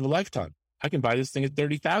chance of a lifetime. I can buy this thing at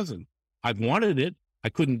 30,000. I've wanted it. I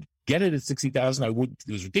couldn't get it at 60,000.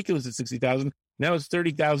 It was ridiculous at 60,000. Now it's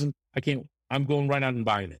 30,000. I'm going right out and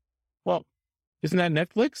buying it. Well, isn't that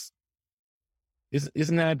Netflix?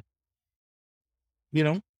 Isn't that,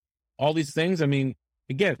 all these things? I mean,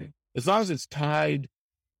 again, as long as it's tied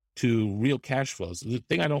to real cash flows. The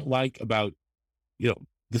thing I don't like about,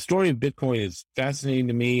 the story of Bitcoin is fascinating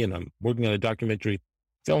to me, and I'm working on a documentary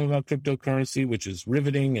film about cryptocurrency, which is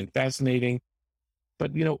riveting and fascinating.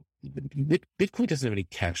 But, Bitcoin doesn't have any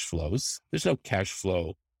cash flows. There's no cash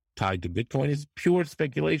flow tied to Bitcoin. It's pure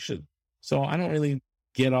speculation. So I don't really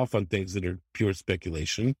get off on things that are pure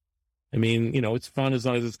speculation. I mean, it's fun as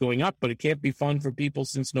long as it's going up, but it can't be fun for people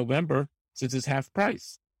since November, since it's half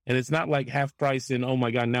price. And it's not like half price in, oh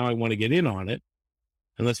my God, now I want to get in on it.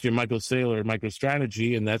 Unless you're Michael Saylor or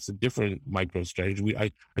MicroStrategy, and that's a different MicroStrategy.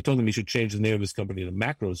 I told him he should change the name of his company to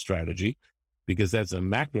MacroStrategy, because that's a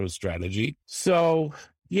macro strategy. So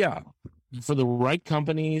yeah, for the right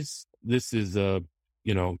companies, this is a,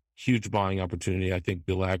 huge buying opportunity. I think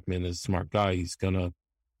Bill Ackman is a smart guy. He's going to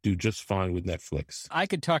do just fine with Netflix. I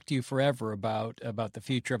could talk to you forever about the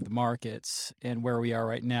future of the markets and where we are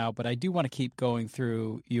right now, but I do want to keep going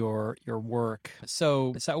through your work.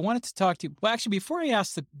 So I wanted to talk to you. Well, actually, before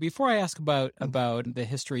I ask about the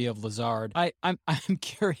history of Lazard, I'm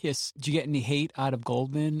curious. Did you get any hate out of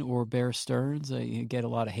Goldman or Bear Stearns? You get a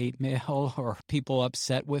lot of hate mail or people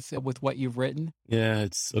upset with what you've written? Yeah,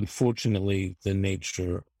 it's unfortunately the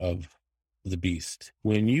nature of the beast.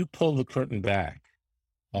 When you pull the curtain back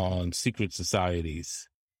on secret societies,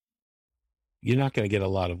 you're not going to get a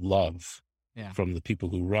lot of love from the people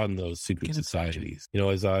who run those secret societies.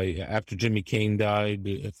 After Jimmy Cain died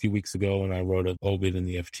a few weeks ago, and I wrote an obit in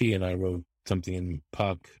the FT, and I wrote something in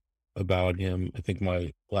Puck about him. I think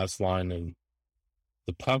my last line in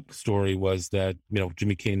the Puck story was that,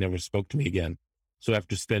 Jimmy Cain never spoke to me again. So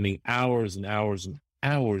after spending hours and hours and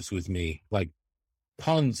hours with me, like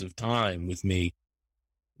tons of time with me,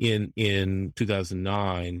 in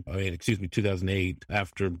 2008,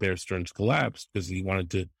 after Bear Stearns collapsed, because he wanted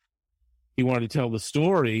to tell the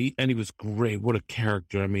story, and he was great. What a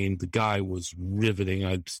character. I mean, the guy was riveting.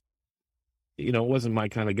 It wasn't my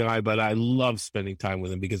kind of guy, but I loved spending time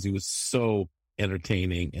with him because he was so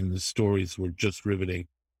entertaining and the stories were just riveting.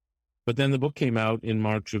 But then the book came out in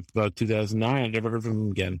March of 2009. I never heard from him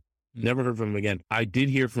again. Never heard from him again. I did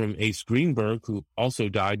hear from Ace Greenberg, who also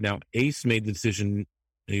died. Now, Ace made the decision.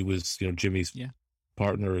 He was, Jimmy's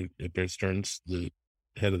partner at Bear Stearns, the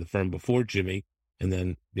head of the firm before Jimmy, and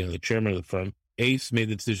then, the chairman of the firm. Ace made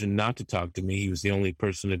the decision not to talk to me. He was the only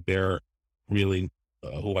person at Bear really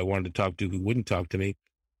who I wanted to talk to who wouldn't talk to me.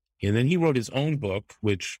 And then he wrote his own book,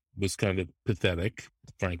 which was kind of pathetic,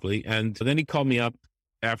 frankly. And then he called me up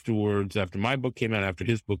afterwards, after my book came out, after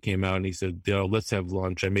his book came out, and he said, let's have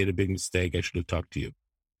lunch. I made a big mistake. I should have talked to you.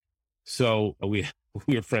 So we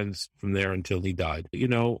were friends from there until he died.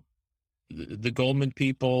 The Goldman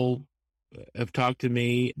people have talked to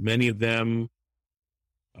me. Many of them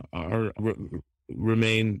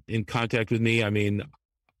remain in contact with me. I mean,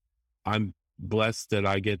 I'm blessed that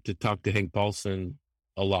I get to talk to Hank Paulson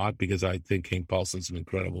a lot, because I think Hank Paulson's an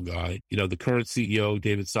incredible guy. The current CEO,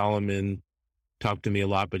 David Solomon, talked to me a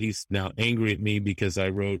lot, but he's now angry at me because I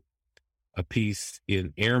wrote a piece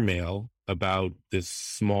in Airmail about this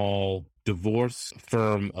small divorce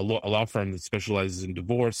firm, a law firm that specializes in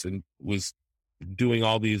divorce, and was doing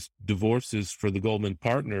all these divorces for the Goldman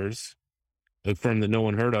partners, a firm that no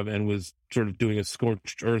one heard of, and was sort of doing a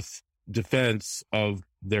scorched earth defense of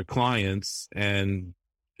their clients. And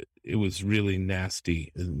it was really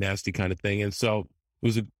nasty kind of thing. And so it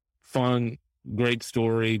was a fun, great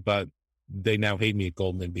story, but they now hate me at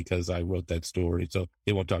Goldman because I wrote that story. So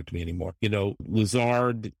they won't talk to me anymore.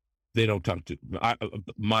 Lazard, they don't talk to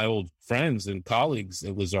my old friends and colleagues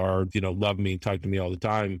at Lazard, love me and talk to me all the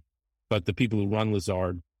time. But the people who run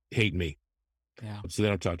Lazard hate me. Yeah. So they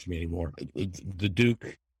don't talk to me anymore. The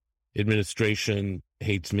Duke administration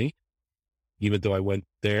hates me, even though I went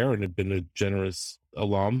there and had been a generous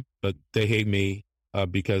alum, but they hate me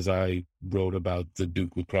because I wrote about the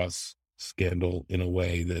Duke lacrosse scandal in a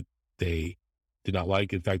way that they did not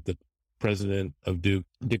like. In fact, the president of Duke,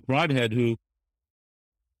 Dick Broadhead, who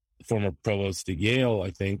former provost at Yale,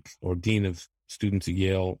 I think, or dean of students at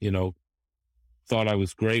Yale, thought I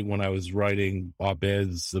was great when I was writing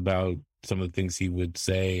op-eds about some of the things he would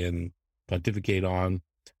say and pontificate on.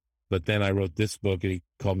 But then I wrote this book, and he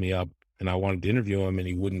called me up, and I wanted to interview him, and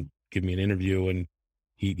he wouldn't give me an interview, and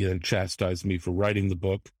he then chastised me for writing the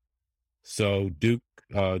book. So Duke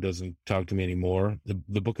doesn't talk to me anymore.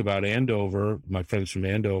 The book about Andover, my friends from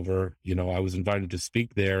Andover, I was invited to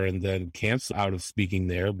speak there and then canceled out of speaking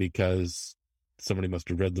there because somebody must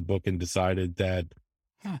have read the book and decided that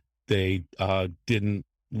they didn't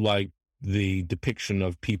like the depiction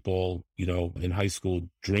of people, in high school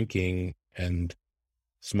drinking and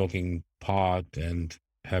smoking pot and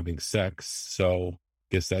having sex. So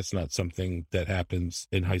I guess that's not something that happens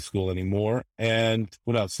in high school anymore. And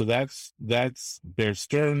what else? So that's Bear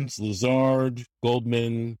Stearns, Lazard,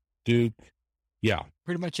 Goldman, Duke. Yeah.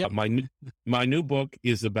 Pretty much it. My new book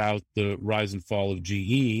is about the rise and fall of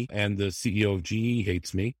GE, and the CEO of GE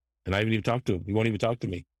hates me, and I haven't even talked to him. He won't even talk to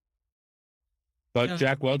me. But yeah.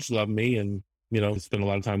 Jack Welch loved me, and, spent a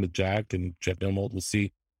lot of time with Jack and Jeff Immelt. We'll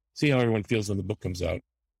see see how everyone feels when the book comes out.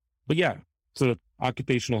 But yeah, sort of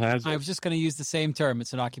occupational hazard. I was just going to use the same term.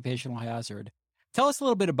 It's an occupational hazard. Tell us a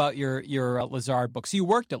little bit about your Lazard book. So you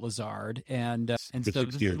worked at Lazard, and so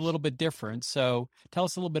this is a little bit different. So tell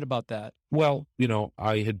us a little bit about that. Well,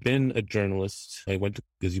 I had been a journalist. I went to,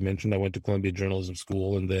 as you mentioned, I went to Columbia Journalism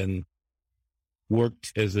School, and then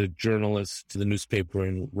worked as a journalist to the newspaper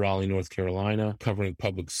in Raleigh, North Carolina, covering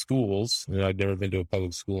public schools. And I'd never been to a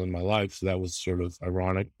public school in my life, so that was sort of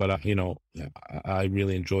ironic. But I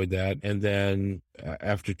really enjoyed that. And then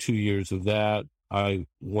after 2 years of that, I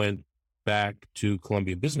went back to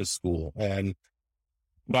Columbia Business School,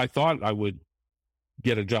 but I thought I would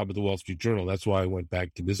get a job at the Wall Street Journal. That's why I went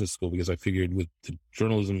back to business school, because I figured with the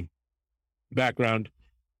journalism background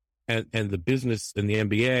and the business and the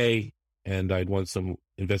MBA, and I'd won some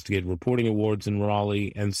investigative reporting awards in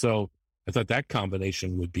Raleigh. And so I thought that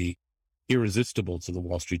combination would be irresistible to the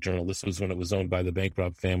Wall Street Journal. This was when it was owned by the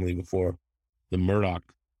Bancroft family, before the Murdoch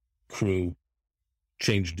crew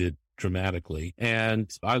changed it dramatically.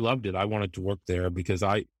 And I loved it. I wanted to work there because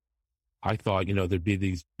I thought, there'd be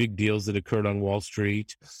these big deals that occurred on Wall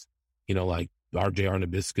Street, like RJR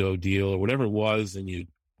Nabisco deal or whatever it was. And you'd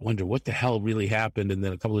wonder what the hell really happened. And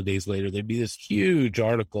then a couple of days later, there'd be this huge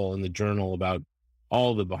article in the Journal about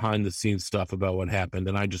all the behind the scenes stuff about what happened.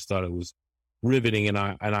 And I just thought it was riveting. And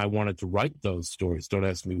I wanted to write those stories. Don't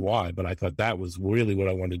ask me why, but I thought that was really what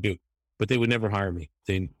I wanted to do. But they would never hire me.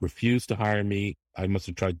 They refused to hire me. I must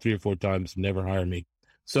have tried 3 or 4 times, never hire me.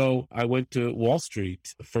 So I went to Wall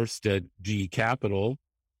Street, first at GE Capital,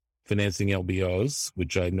 financing LBOs,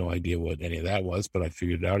 which I had no idea what any of that was, but I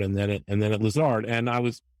figured it out. And then at Lazard. And I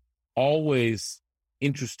was always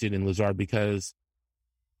interested in Lazard because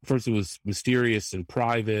first it was mysterious and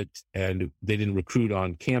private, and they didn't recruit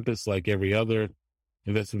on campus like every other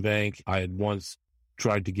investment bank. I had once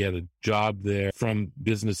tried to get a job there from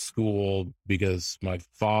business school because my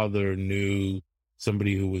father knew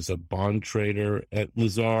somebody who was a bond trader at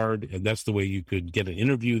Lazard, and that's the way you could get an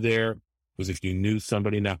interview there, was if you knew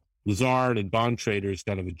somebody. Now, Lazard and bond traders,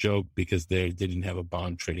 kind of a joke because they didn't have a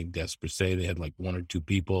bond trading desk per se. They had like 1 or 2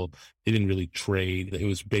 people. They didn't really trade. It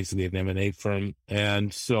was basically an M&A firm.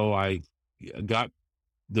 And so I got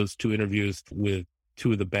those 2 interviews with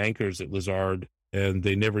 2 of the bankers at Lazard, and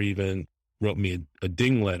they never even wrote me a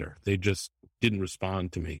ding letter. They just didn't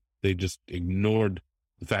respond to me. They just ignored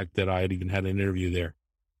the fact that I had even had an interview there.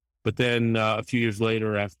 But then a few years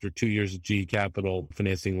later, after 2 years at GE Capital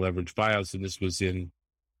financing leveraged buyouts, and this was in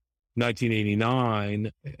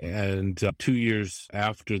 1989, and 2 years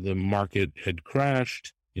after the market had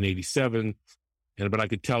crashed in 87, but I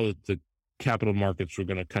could tell that the capital markets were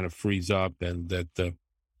going to kind of freeze up, and that the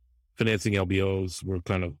financing LBOs were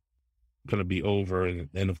kind of going to be over.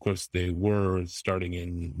 And of course they were, starting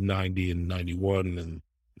in 90 and 91 and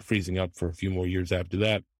freezing up for a few more years after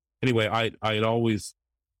that. Anyway, I had always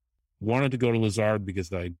wanted to go to Lazard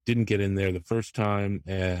because I didn't get in there the first time,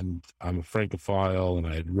 and I'm a Francophile, and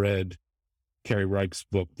I had read Carey Reich's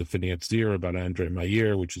book, The Financier, about Andre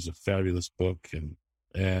Mayer, which is a fabulous book.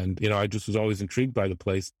 And I just was always intrigued by the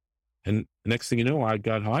place. And the next thing you know, I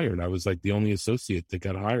got hired. I was like the only associate that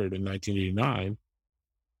got hired in 1989.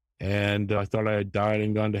 And I thought I had died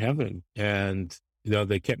and gone to heaven. And,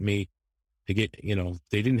 they kept me, they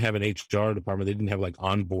didn't have an HR department. They didn't have like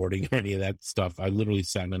onboarding or any of that stuff. I literally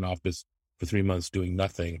sat in an office for 3 months doing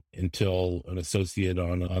nothing until an associate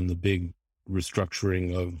on the big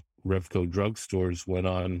restructuring of Revco drugstores went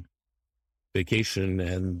on vacation,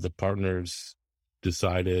 and the partners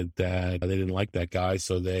decided that they didn't like that guy.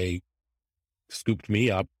 So they scooped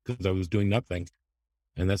me up because I was doing nothing.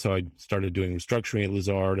 And that's how I started doing restructuring at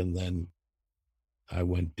Lazard. And then I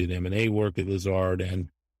did M&A work at Lazard. And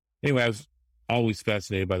anyway, I was always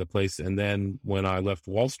fascinated by the place. And then when I left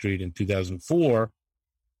Wall Street in 2004,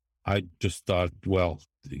 I just thought, well,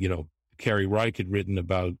 Carey Reich had written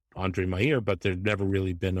about Andre Mayer, but there'd never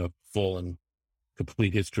really been a full and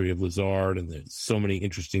complete history of Lazard. And there's so many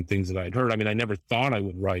interesting things that I'd heard. I mean, I never thought I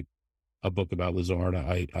would write a book about Lazard.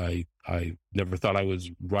 I never thought I would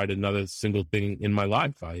write another single thing in my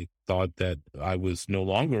life. I thought that I was no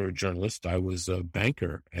longer a journalist. I was a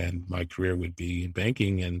banker, and my career would be in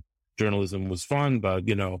banking, and journalism was fun, but,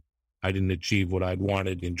 I didn't achieve what I'd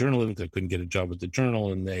wanted in journalism. I couldn't get a job at the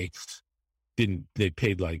Journal, and they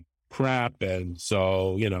paid like crap. And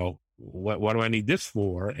so, what do I need this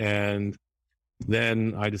for? And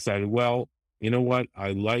then I decided, well, you know what?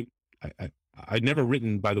 I'd nehad never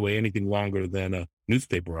written, by the way, anything longer than a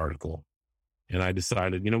newspaper article. And I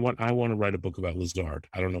decided, you know what? I want to write a book about Lazard.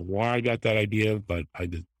 I don't know why I got that idea, but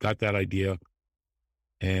got that idea.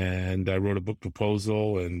 And I wrote a book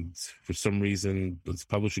proposal, and for some reason, the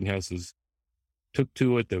publishing houses took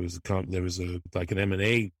to it. There was like an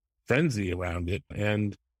M&A frenzy around it,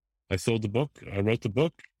 and I sold the book. I wrote the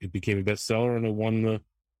book. It became a bestseller, and it won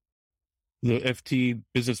the FT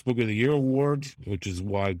Business Book of the Year award, which is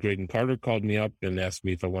why Graydon Carter called me up and asked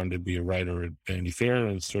me if I wanted to be a writer at Vanity Fair,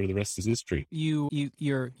 and sort of the rest is history. Your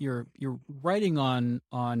writing on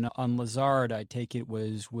Lazard, I take it,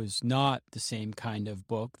 was not the same kind of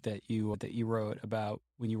book that you wrote about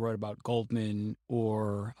when you wrote about Goldman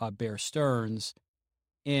or Bear Stearns.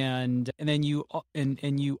 And then you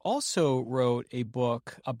also wrote a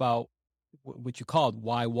book about what you called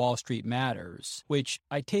Why Wall Street Matters, which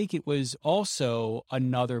I take it was also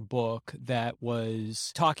another book that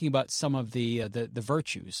was talking about some of the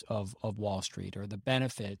virtues of Wall Street, or the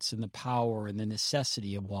benefits and the power and the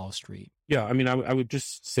necessity of Wall Street. Yeah, I mean, I would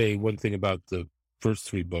just say one thing about the first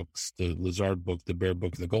three books, the Lazard book, the Bear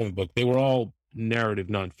book, and the Goldman book. They were all narrative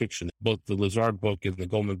nonfiction. Both the Lazard book and the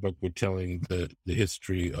Goldman book were telling the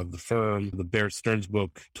history of the firm. The Bear Stearns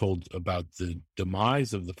book told about the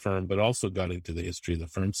demise of the firm, but also got into the history of the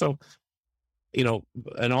firm. So,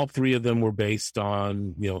 and all three of them were based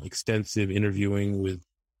on, extensive interviewing with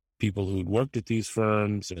people who'd worked at these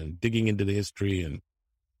firms and digging into the history and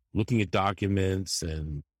looking at documents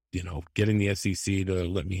and, getting the SEC to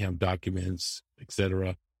let me have documents, et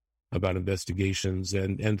cetera, about investigations.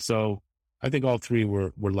 And so I think all three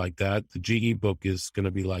were like that. The GE book is going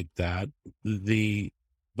to be like that. The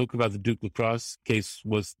book about the Duke Lacrosse case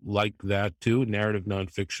was like that too, narrative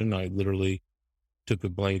nonfiction. I literally took a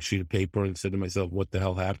blank sheet of paper and said to myself, what the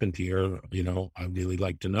hell happened here? I'd really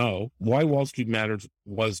like to know. Why Wall Street Matters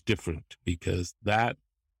was different, because I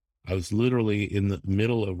was literally in the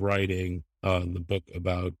middle of writing the book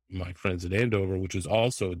about my friends at Andover, which is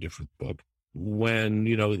also a different book. When,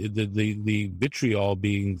 the vitriol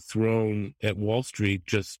being thrown at Wall Street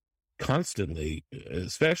just constantly,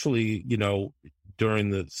 especially, during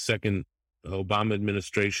the second Obama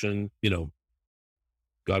administration,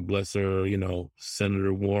 God bless her,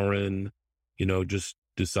 Senator Warren, just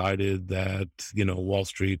decided that, Wall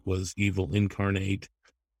Street was evil incarnate,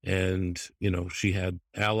 and, she had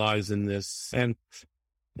allies in this. And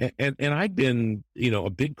I'd been, a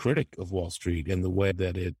big critic of Wall Street and the way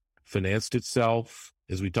that it financed itself.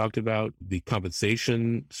 As we talked about, the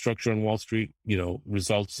compensation structure on Wall Street,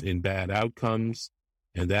 results in bad outcomes,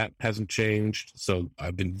 and that hasn't changed. So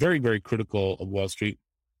I've been very, very critical of Wall Street,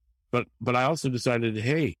 but I also decided,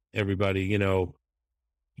 hey, everybody,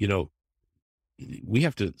 we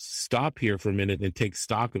have to stop here for a minute and take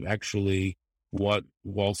stock of actually what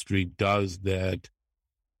Wall Street does that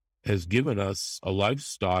has given us a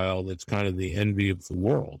lifestyle that's kind of the envy of the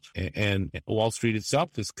world. And Wall Street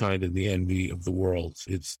itself is kind of the envy of the world.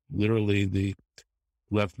 It's literally the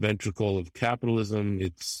left ventricle of capitalism.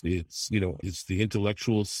 It's the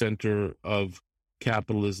intellectual center of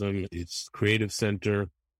capitalism. It's creative center.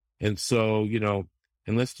 And so,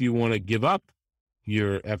 unless you want to give up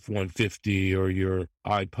your F-150 or your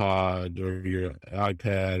iPod or your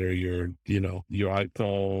iPad or your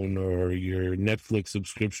iPhone or your Netflix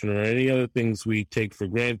subscription or any other things we take for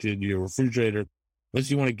granted, your refrigerator,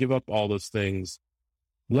 unless you want to give up all those things,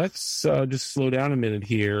 let's just slow down a minute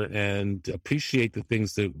here and appreciate the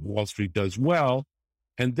things that Wall Street does well.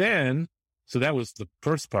 And then, so that was the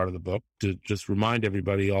first part of the book, to just remind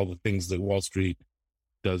everybody all the things that Wall Street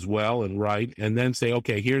does well and right, and then say,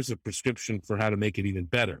 okay, here's a prescription for how to make it even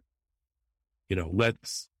better.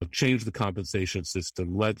 Let's change the compensation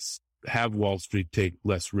system. Let's have Wall Street take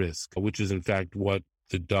less risk, which is in fact what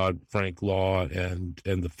the Dodd-Frank law and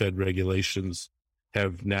the Fed regulations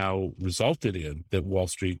have now resulted in, that Wall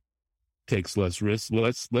Street takes less risk.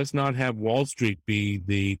 Let's not have Wall Street be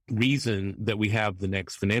the reason that we have the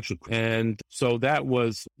next financial crisis. And so that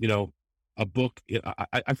was, a book.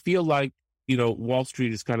 I feel like, Wall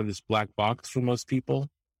Street is kind of this black box for most people.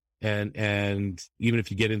 And even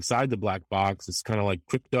if you get inside the black box, it's kind of like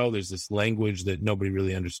crypto. There's this language that nobody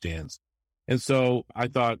really understands. And so I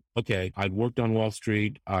thought, okay, I'd worked on Wall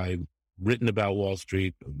Street. I've written about Wall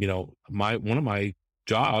Street. One of my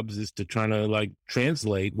jobs is to try to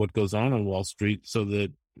translate what goes on Wall Street so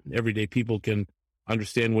that everyday people can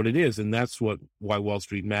understand what it is. And that's why Wall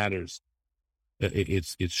Street matters.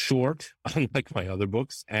 It's short, unlike my other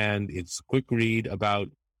books, and it's a quick read about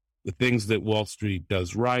the things that Wall Street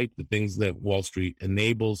does right, the things that Wall Street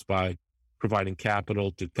enables by providing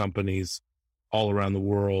capital to companies all around the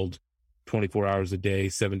world, 24 hours a day,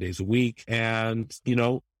 7 days a week. And,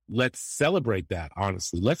 let's celebrate that,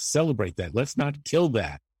 honestly. Let's celebrate that. Let's not kill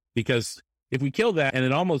that, because if we kill that, and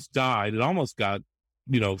it almost died, it almost got,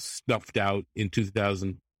 snuffed out in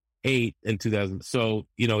 2008 and 2000. So,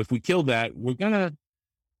 if we kill that, we're going to,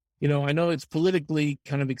 I know it's politically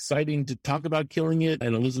kind of exciting to talk about killing it,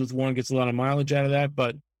 and Elizabeth Warren gets a lot of mileage out of that,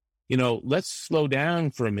 but, let's slow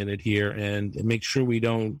down for a minute here and make sure we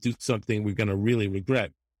don't do something we're going to really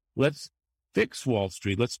regret. Let's fix Wall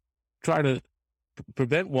Street. Let's try to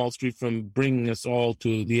prevent Wall Street from bringing us all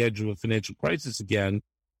to the edge of a financial crisis again,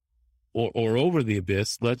 or over the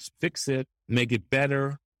abyss. Let's fix it, make it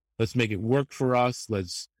better. Let's make it work for us.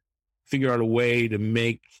 Let's figure out a way to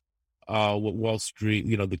make what Wall Street,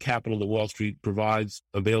 the capital that Wall Street provides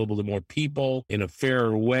available to more people in a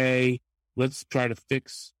fairer way. Let's try to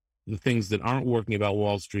fix the things that aren't working about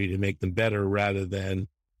Wall Street and make them better rather than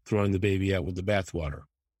throwing the baby out with the bathwater.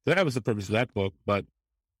 So that was the purpose of that book, but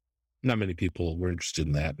not many people were interested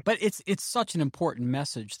in that. But it's such an important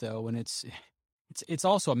message, though, and it's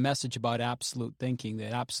also a message about absolute thinking,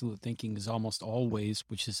 that absolute thinking is almost always,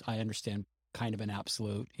 which is, I understand, kind of an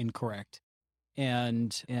absolute, incorrect.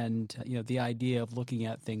 And the idea of looking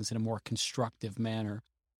at things in a more constructive manner.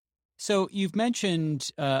 So you've mentioned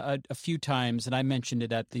a few times, and I mentioned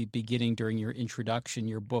it at the beginning during your introduction,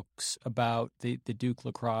 your books about the Duke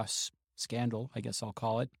lacrosse scandal, I guess I'll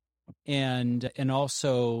call it, and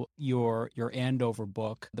also your Andover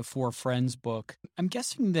book, the Four Friends book. I'm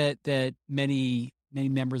guessing that many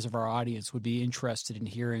members of our audience would be interested in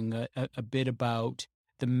hearing a bit about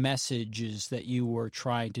the messages that you were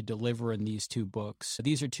trying to deliver in these two books.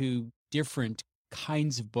 These are two different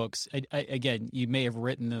kinds of books. Again, you may have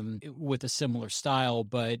written them with a similar style,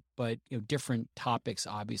 but different topics,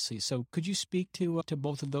 obviously. So could you speak to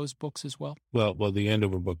both of those books as well? Well, the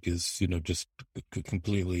Andover book is, just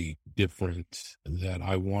completely different. That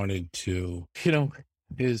I wanted to,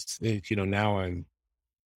 now I'm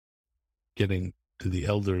getting to the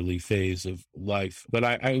elderly phase of life, but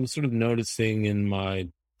I was sort of noticing in my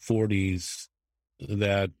 40s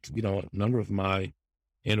that, a number of my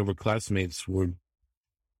Andover classmates were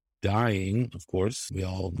dying. Of course,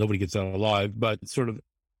 nobody gets out alive, but sort of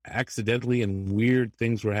accidentally, and weird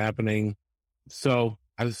things were happening. So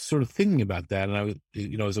I was sort of thinking about that, and I would,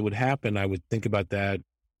 as it would happen, I would think about that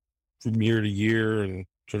from year to year and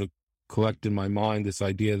sort of collect in my mind this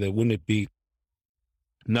idea that wouldn't it be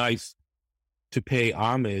nice to pay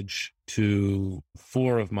homage to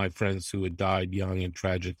four of my friends who had died young and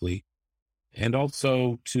tragically, and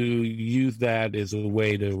also to use that as a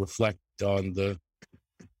way to reflect on the,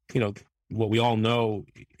 what we all know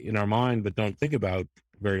in our mind but don't think about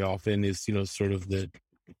very often is, sort of the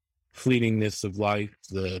fleetingness of life,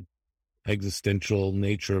 the existential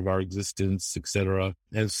nature of our existence, etc.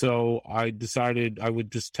 And so I decided I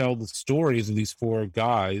would just tell the stories of these four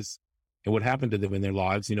guys and what happened to them in their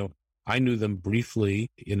lives. I knew them briefly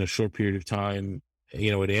in a short period of time, at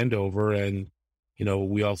Andover, and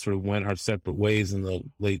we all sort of went our separate ways in the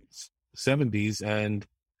late 70s. And,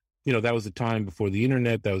 that was a time before the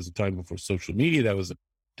internet. That was a time before social media. That was a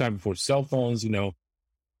time before cell phones. You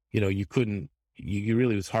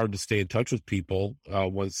really was hard to stay in touch with people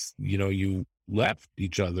once, you left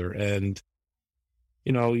each other. And,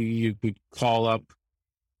 you could call up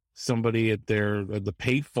somebody at the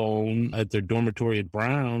payphone at their dormitory at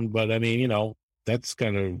Brown. But I mean, that's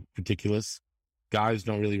kind of ridiculous. Guys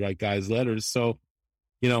don't really write guys letters. So,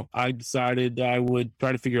 I decided I would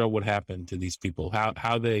try to figure out what happened to these people,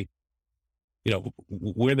 how they,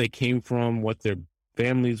 where they came from, what their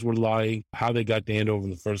families were like, how they got to Andover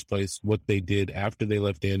in the first place, what they did after they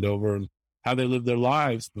left Andover, and how they lived their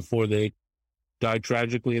lives before they died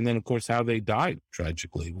tragically. And then, of course, how they died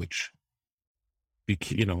tragically, which,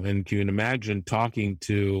 and you can imagine talking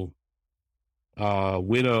to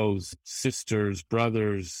widows, sisters,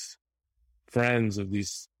 brothers, friends of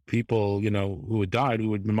these people, who had died,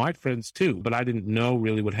 who had been my friends too, but I didn't know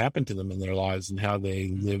really what happened to them in their lives and how they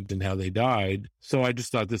lived and how they died. So I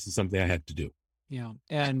just thought this is something I had to do. Yeah.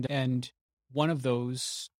 And one of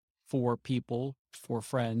those four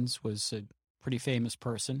friends was a pretty famous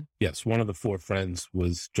person. Yes. One of the four friends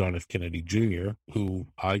was John F. Kennedy Jr., who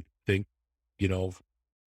I think,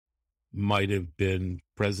 might have been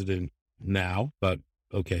president now, but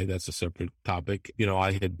okay, that's a separate topic.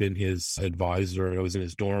 I had been his advisor. I was in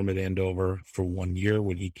his dorm at Andover for 1 year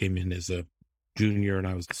when he came in as a junior and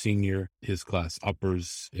I was a senior, his class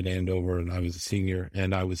uppers at Andover, and I was a senior,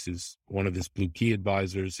 and I was one of his Blue Key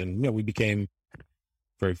advisors. And, we became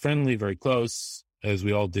very friendly, very close, as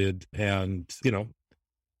we all did. And,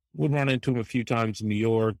 would run into him a few times in New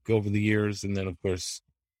York over the years. And then, of course,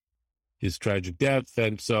 his tragic death.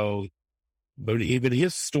 And so, but even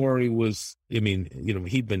his story was,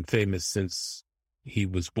 he'd been famous since he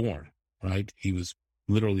was born, right? He was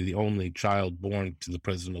literally the only child born to the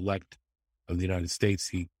president-elect of the United States.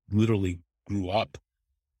 He literally grew up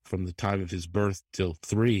from the time of his birth till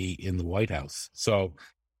 3 in the White House. So,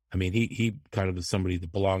 I mean, he kind of is somebody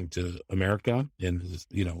that belonged to America and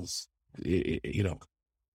is,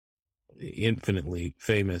 infinitely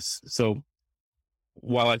famous. So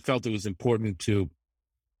while I felt it was important to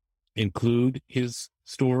include his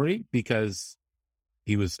story because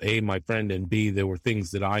he was A, my friend, and B, there were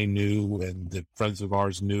things that I knew and that friends of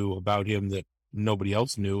ours knew about him that nobody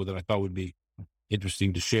else knew that I thought would be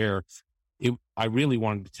interesting to share. I really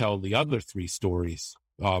wanted to tell the other 3 stories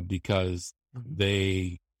because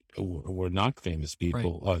they were not famous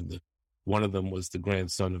people. Right. One of them was the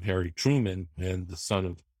grandson of Harry Truman and the son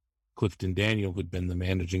of Clifton Daniel, who'd been the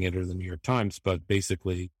managing editor of the New York Times, but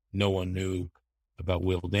basically no one knew about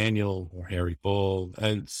Will Daniel or Harry Bull.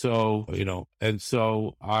 And so,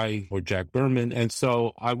 or Jack Berman. And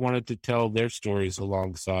so I wanted to tell their stories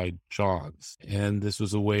alongside Sean's. And this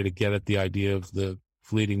was a way to get at the idea of the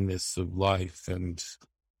fleetingness of life. And,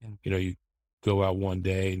 you go out one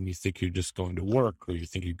day and you think you're just going to work, or you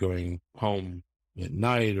think you're going home at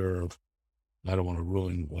night, or I don't want to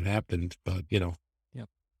ruin what happened, but,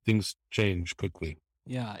 things change quickly.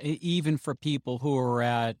 Yeah, even for people who are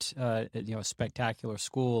at a spectacular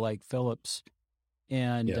school like Phillips,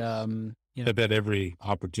 and yes. I bet every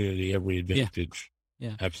opportunity, every advantage,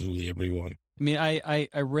 absolutely everyone. I mean, I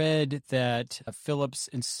read that Phillips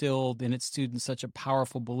instilled in its students such a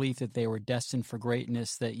powerful belief that they were destined for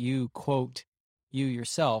greatness that you, quote, you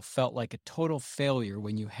yourself felt like a total failure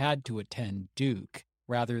when you had to attend Duke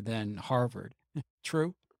rather than Harvard.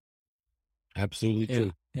 True? Absolutely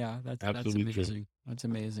true. Yeah, that's absolutely amazing. True. That's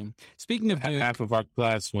amazing. Speaking of Duke, half of our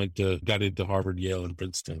class got into Harvard, Yale, and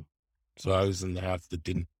Princeton. So I was in the half that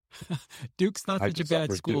didn't. Duke's not such a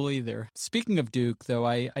bad school either. Speaking of Duke, though,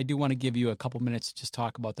 I do want to give you a couple minutes to just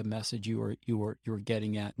talk about the message you were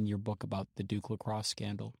getting at in your book about the Duke lacrosse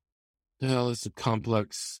scandal. Well, it's a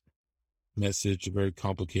complex message, a very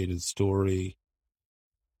complicated story.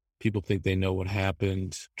 People think they know what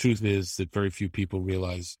happened. Truth is that very few people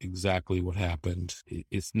realize exactly what happened.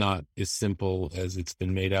 It's not as simple as it's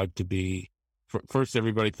been made out to be. First,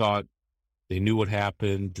 everybody thought they knew what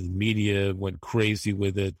happened. The media went crazy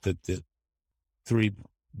with it, that the 3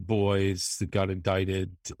 boys that got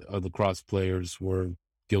indicted, lacrosse players, were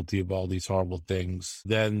guilty of all these horrible things.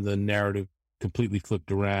 Then the narrative completely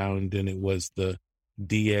flipped around, and it was the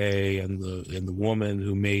DA and the woman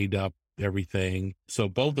who made up everything. So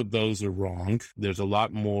both of those are wrong. There's a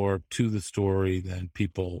lot more to the story than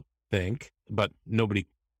people think, but nobody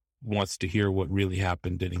wants to hear what really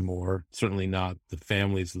happened anymore. Certainly not the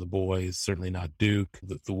families of the boys, certainly not Duke.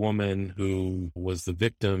 The woman who was the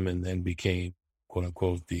victim and then became, quote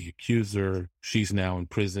unquote, the accuser, she's now in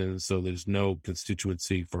prison, so there's no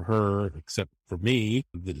constituency for her except for me.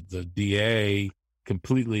 The DA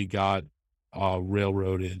completely got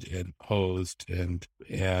railroaded and hosed,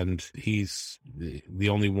 and he's the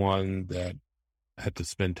only one that had to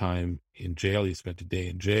spend time in jail. He spent a day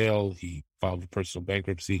in jail. He filed for personal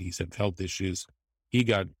bankruptcy. He's had health issues. He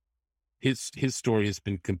got his story has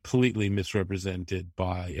been completely misrepresented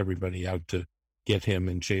by everybody out to get him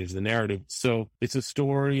and change the narrative. So it's a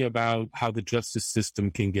story about how the justice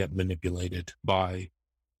system can get manipulated by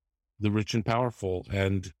the rich and powerful.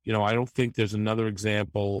 And, I don't think there's another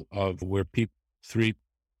example of where 3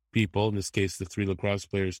 people, in this case, the 3 lacrosse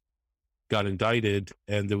players, got indicted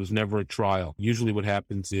and there was never a trial. Usually what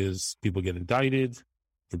happens is people get indicted,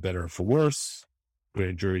 for better or for worse.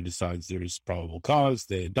 Grand jury decides there's probable cause.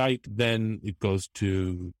 They indict. Then it goes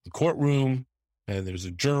to the courtroom and there's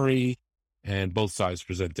a jury and both sides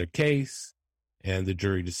present their case and the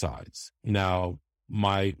jury decides. Now,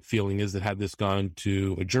 my feeling is that had this gone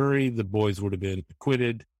to a jury, the boys would have been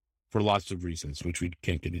acquitted for lots of reasons, which we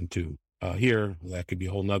can't get into here. That could be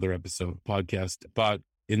a whole nother episode podcast. But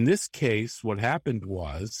in this case, what happened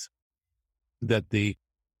was that the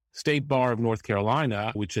State Bar of North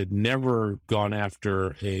Carolina, which had never gone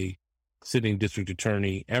after a sitting district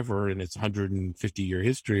attorney ever in its 150-year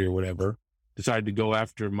history or whatever, decided to go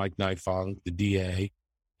after Mike Nifong, the DA,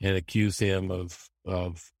 and accuse him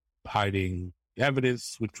of hiding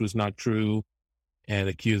evidence, which was not true, and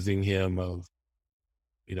accusing him of,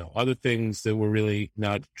 other things that were really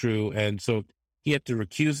not true. And so he had to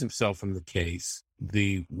recuse himself from the case.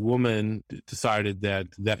 The woman decided that,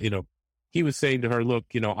 he was saying to her, look,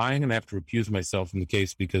 I'm going to have to recuse myself from the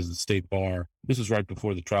case because the State Bar, this was right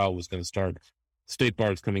before the trial was going to start. State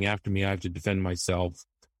Bar is coming after me. I have to defend myself.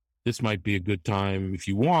 This might be a good time, if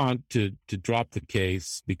you want, to drop the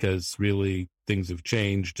case because really things have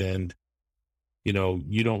changed and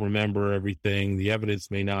you don't remember everything. The evidence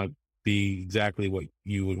may not be exactly what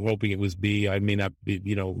you were hoping it was be. I may not be,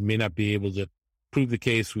 may not be able to prove the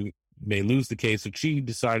case. We may lose the case. So she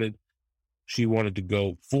decided she wanted to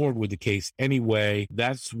go forward with the case anyway.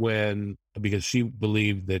 That's when, because she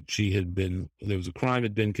believed that there was a crime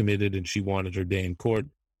had been committed and she wanted her day in court.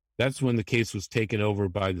 That's when the case was taken over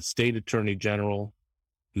by the state attorney general,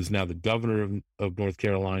 who's now the governor of North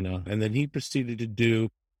Carolina. And then he proceeded to do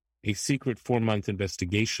a secret 4-month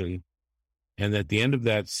investigation. And at the end of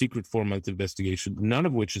that secret 4-month investigation, none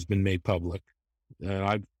of which has been made public.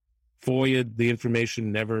 I've FOIA'd the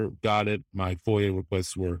information, never got it. My FOIA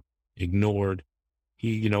requests were ignored.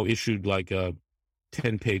 He, issued like a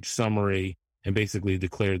 10-page summary and basically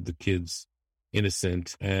declared the kids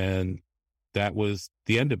innocent. And that was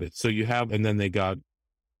the end of it. So and then they got,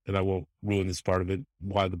 and I won't ruin this part of it,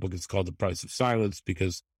 why the book is called The Price of Silence,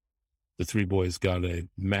 because the 3 boys got a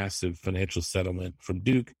massive financial settlement from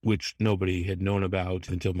Duke, which nobody had known about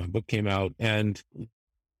until my book came out. And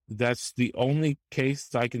that's the only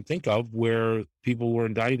case I can think of where people were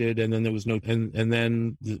indicted and then there was and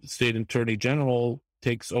then the state attorney general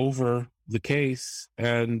takes over the case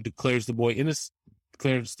and declares the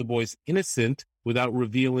boys innocent without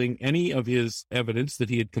revealing any of his evidence that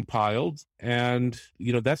he had compiled. And,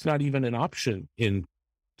 that's not even an option in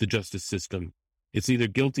the justice system. It's either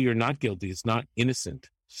guilty or not guilty. It's not innocent.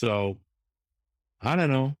 So I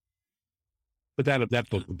don't know. But that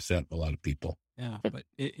book upset a lot of people. Yeah, but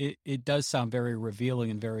it does sound very revealing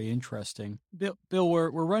and very interesting. Bill, we're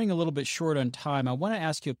running a little bit short on time. I want to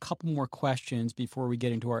ask you a couple more questions before we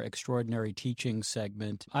get into our extraordinary teaching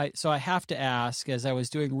segment. So I have to ask, as I was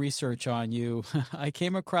doing research on you, I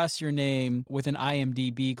came across your name with an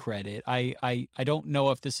IMDb credit. I don't know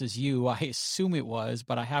if this is you. I assume it was,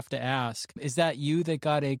 but I have to ask, is that you that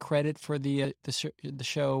got a credit for the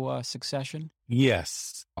show Succession?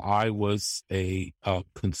 Yes, I was a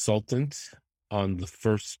consultant on the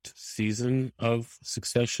first season of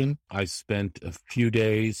Succession. I spent a few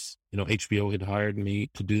days, HBO had hired me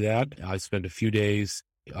to do that. I spent a few days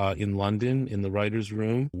in London in the writer's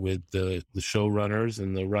room with the showrunners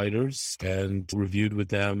and the writers and reviewed with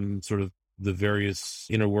them sort of the various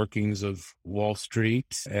inner workings of Wall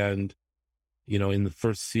Street. And, in the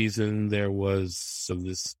first season, there was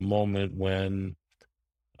this moment when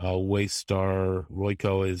Waystar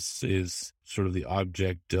Royco is sort of the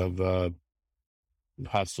object of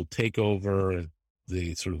hostile takeover, and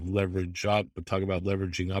the sort of talk about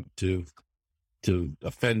leveraging up to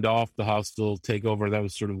fend off the hostile takeover. That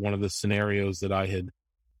was sort of one of the scenarios that I had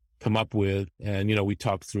come up with. And, we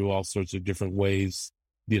talked through all sorts of different ways,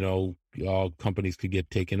 companies could get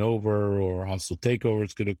taken over or hostile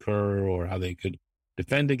takeovers could occur, or how they could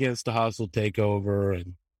defend against a hostile takeover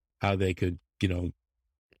and how they could,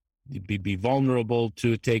 be vulnerable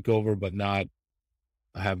to a takeover, but not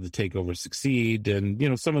have the takeover succeed.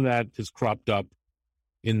 And, some of that has cropped up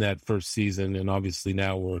in that first season. And obviously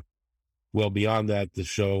now we're well beyond that. The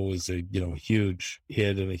show was a huge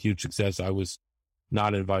hit and a huge success. I was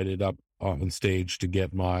not invited up on stage to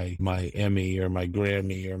get my Emmy or my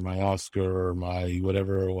Grammy or my Oscar or my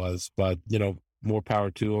whatever it was, but, more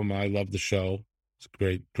power to them. I love the show. It's a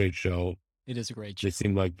great, great show. It is a great show. They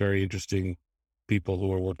seem like very interesting people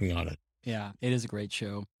who are working on it. Yeah, it is a great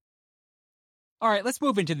show. All right, let's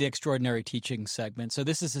move into the extraordinary teaching segment. So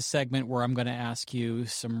this is a segment where I'm going to ask you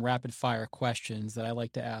some rapid fire questions that I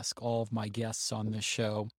like to ask all of my guests on this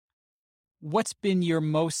show. What's been your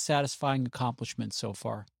most satisfying accomplishment so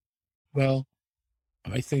far? Well,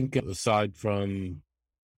 I think aside from,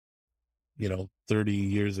 30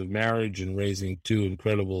 years of marriage and raising 2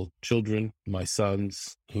 incredible children, my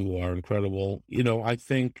sons who are incredible, I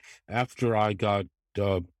think after I got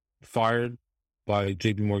fired by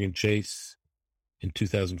JP Morgan Chase in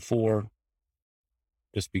 2004,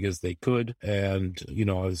 just because they could. And,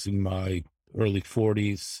 I was in my early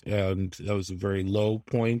 40s and that was a very low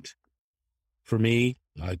point for me.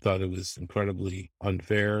 I thought it was incredibly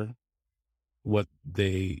unfair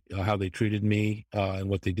how they treated me and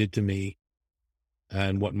what they did to me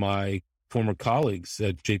and what my former colleagues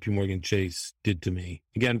at JP Morgan Chase did to me.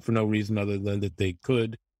 Again, for no reason other than that they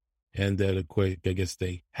could and that I guess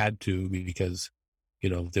they had to because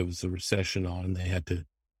there was a recession on and they had to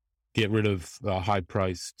get rid of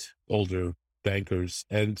high-priced older bankers.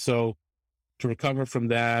 And so to recover from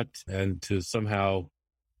that and to somehow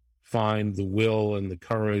find the will and the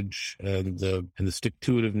courage and the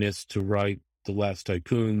stick-to-itiveness to write The Last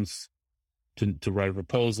Tycoons, to write a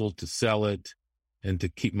proposal, to sell it, and to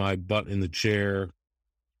keep my butt in the chair,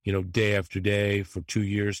 day after day for 2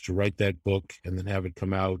 years to write that book and then have it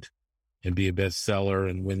come out and be a bestseller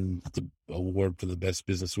and win the award for the best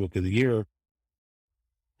business book of the year.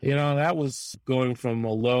 That was going from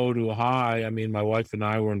a low to a high. I mean, my wife and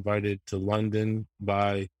I were invited to London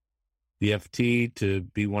by the FT to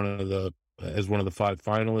be as one of the 5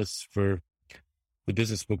 finalists for the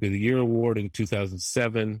Business Book of the Year award in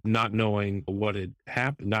 2007, not knowing what had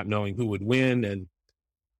happened, not knowing who would win. And,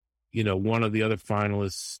 one of the other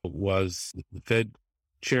finalists was the Fed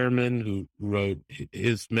chairman who wrote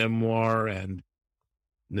his memoir, and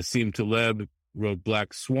Nassim Taleb wrote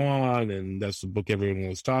Black Swan, and that's the book everyone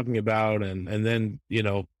was talking about. And then,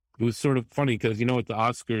 it was sort of funny because, at the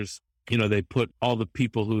Oscars, they put all the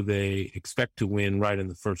people who they expect to win right in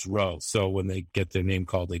the first row. So when they get their name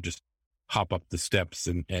called, they just hop up the steps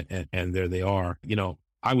and there they are.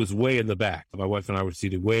 I was way in the back. My wife and I were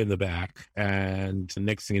seated way in the back. And the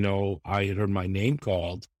next thing you know, I had heard my name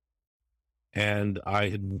called and I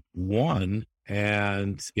had won.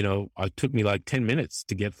 And, it took me like 10 minutes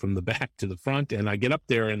to get from the back to the front. And I get up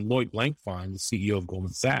there and Lloyd Blankfein, the CEO of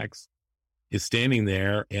Goldman Sachs, is standing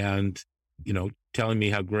there and, telling me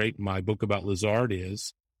how great my book about Lazard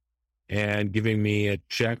is and giving me a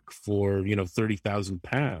check for, 30,000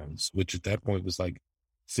 pounds, which at that point was like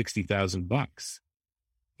 $60,000.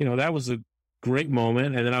 That was a great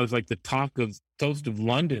moment. And then I was like the toast of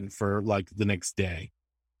London for like the next day.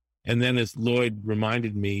 And then as Lloyd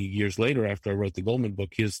reminded me years later after I wrote the Goldman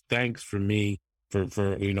book, his thanks for me for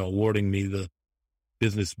awarding me the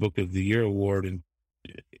Business Book of the Year award in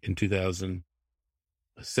 2007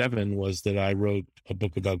 was that I wrote a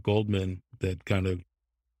book about Goldman that kind of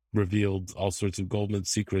revealed all sorts of Goldman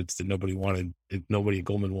secrets that nobody at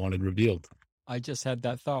Goldman wanted revealed. I just had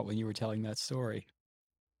that thought when you were telling that story.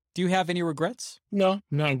 Do you have any regrets? No,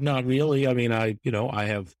 not really. I mean, I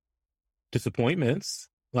have disappointments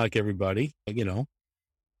like everybody,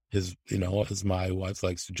 as my wife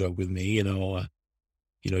likes to joke with me,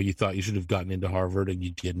 you thought you should have gotten into Harvard and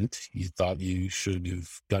you didn't. You thought you should have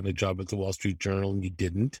gotten a job at the Wall Street Journal and you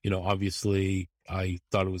didn't. Obviously I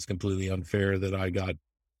thought it was completely unfair that I got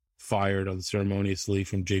fired unceremoniously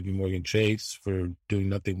from JP Morgan Chase for doing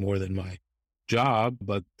nothing more than my job,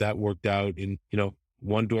 but that worked out in,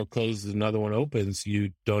 one door closes, another one opens. You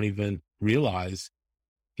don't even realize,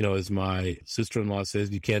 as my sister-in-law says,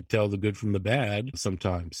 you can't tell the good from the bad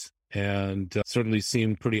sometimes. And certainly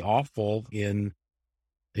seemed pretty awful in,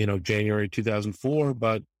 January 2004.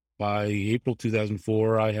 But by April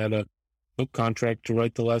 2004, I had a book contract to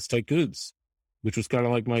write The Last Tycoons, which was kind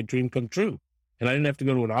of like my dream come true. And I didn't have to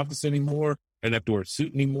go to an office anymore. I didn't have to wear a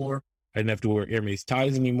suit anymore. I didn't have to wear Hermes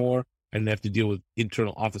ties anymore. I didn't have to deal with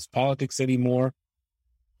internal office politics anymore.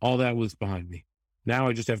 All that was behind me. Now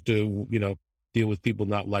I just have to, deal with people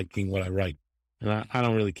not liking what I write. And I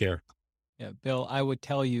don't really care. Yeah, Bill, I would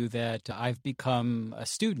tell you that I've become a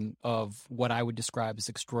student of what I would describe as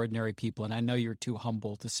extraordinary people. And I know you're too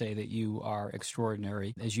humble to say that you are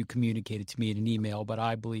extraordinary, as you communicated to me in an email, but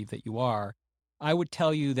I believe that you are. I would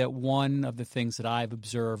tell you that one of the things that I've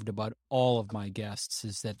observed about all of my guests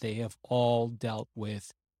is that they have all dealt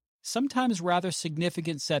with sometimes rather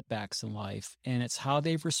significant setbacks in life, and it's how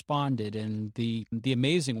they've responded and the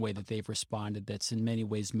amazing way that they've responded that's in many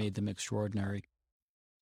ways made them extraordinary.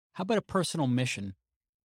 How about a personal mission?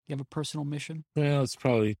 You have a personal mission? Well, it's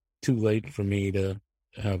probably too late for me to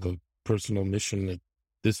have a personal mission at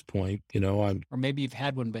this point. Or maybe you've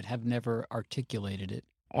had one but have never articulated it.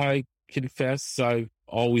 I confess I've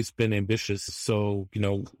always been ambitious. So,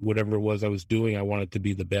 whatever it was I was doing, I wanted to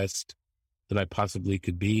be the best that I possibly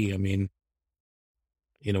could be. I mean,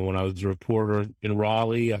 when I was a reporter in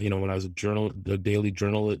Raleigh, when I was a daily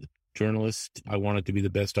journalist, I wanted to be the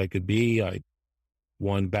best I could be. I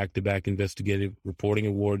won back-to-back investigative reporting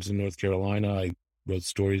awards in North Carolina. I wrote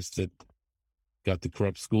stories that got the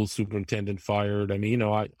corrupt school superintendent fired. I mean,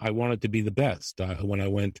 I wanted to be the best. When I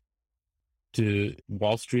went to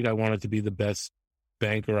Wall Street, I wanted to be the best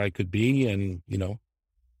banker I could be, and,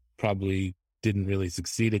 probably didn't really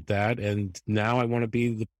succeed at that. And now I want to be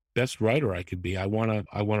the best writer I could be. I want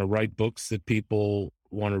to write books that people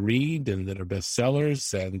want to read and that are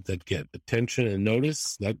bestsellers and that get attention and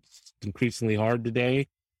notice. That's increasingly hard today.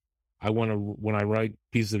 When I write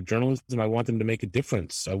pieces of journalism, I want them to make a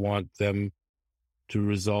difference. I want them to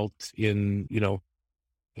result in,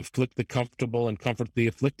 afflict the comfortable and comfort the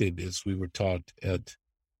afflicted, as we were taught at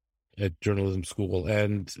journalism school.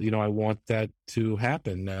 And, I want that to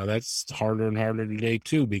happen. Now that's harder and harder today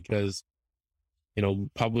too, because,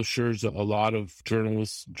 publishers, a lot of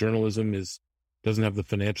journalism doesn't have the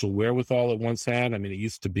financial wherewithal it once had. I mean, it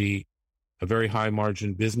used to be a very high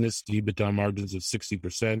margin business, EBITDA margins of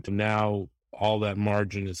 60%. And now all that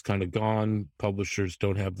margin is kind of gone. Publishers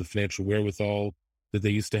don't have the financial wherewithal that they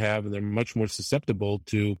used to have, and they're much more susceptible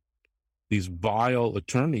to these vile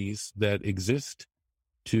attorneys that exist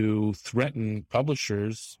to threaten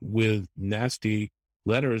publishers with nasty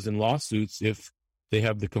letters and lawsuits if they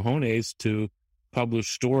have the cojones to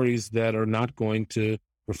publish stories that are not going to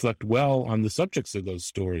reflect well on the subjects of those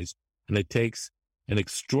stories. And it takes an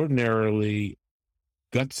extraordinarily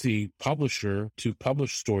gutsy publisher to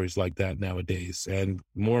publish stories like that nowadays. And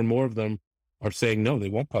more of them are saying, no, they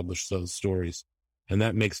won't publish those stories. And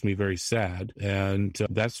that makes me very sad. And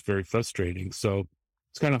that's very frustrating. So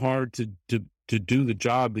it's kind of hard to do the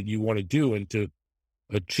job that you want to do and to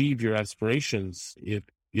achieve your aspirations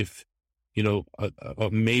if you know, a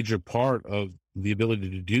major part of the ability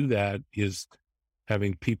to do that is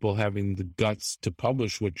having people having the guts to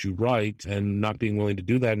publish what you write and not being willing to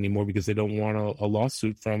do that anymore because they don't want a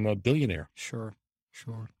lawsuit from a billionaire. Sure.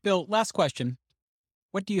 Bill, last question.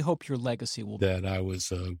 What do you hope your legacy will be? That I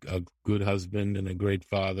was a good husband and a great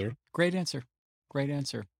father. Great answer.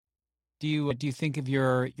 Do you think of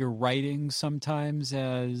your writing sometimes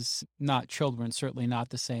as not children, certainly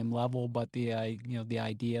not the same level, but the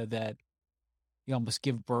idea that you almost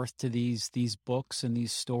give birth to these books and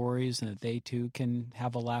these stories, and that they too can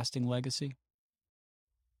have a lasting legacy?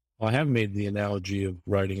 Well, I have made the analogy of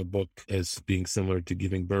writing a book as being similar to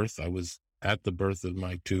giving birth. I was at the birth of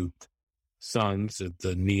my two sons at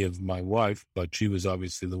the knee of my wife, but she was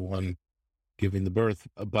obviously the one giving the birth.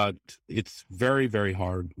 But it's very, very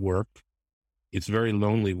hard work. It's very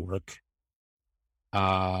lonely work.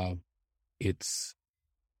 It's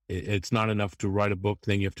not enough to write a book,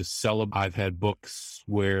 then you have to sell it. I've had books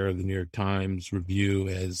where the New York Times review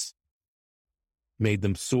has made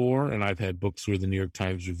them soar, and I've had books where the New York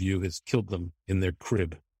Times review has killed them in their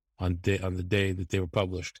crib on the day that they were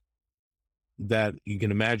published. That you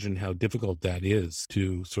can imagine how difficult that is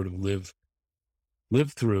to sort of live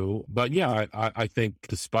through. But yeah, I think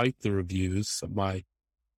despite the reviews,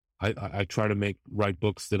 I try to write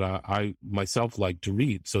books that I myself like to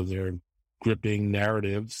read. So they're gripping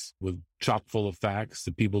narratives with chock full of facts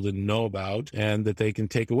that people didn't know about and that they can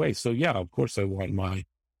take away. So yeah, of course I want my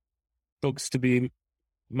books to be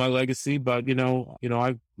my legacy, but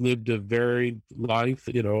I've lived a varied life,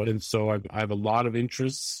 and so I have a lot of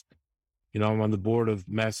interests. I'm on the board of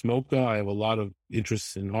Mass MoCA. I have a lot of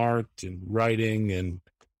interests in art and writing and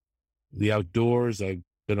the outdoors. I've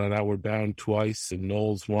been on Outward Bound twice and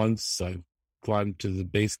Knowles once. I've climbed to the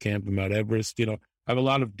base camp of Mount Everest. I have a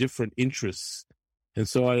lot of different interests. And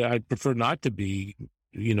so I prefer not to be,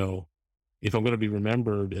 if I'm going to be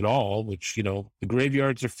remembered at all, which, the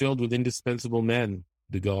graveyards are filled with indispensable men,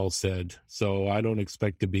 de Gaulle said. So I don't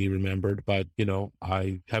expect to be remembered, but,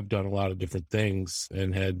 I have done a lot of different things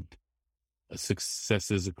and had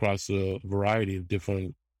successes across a variety of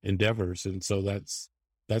different endeavors. And so that's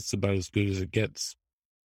about as good as it gets.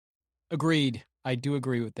 Agreed. I do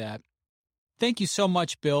agree with that. Thank you so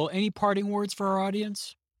much, Bill. Any parting words for our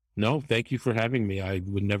audience? No, thank you for having me. I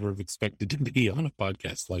would never have expected to be on a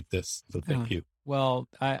podcast like this. So thank you. Well,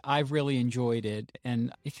 I've really enjoyed it.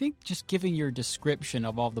 And I think just giving your description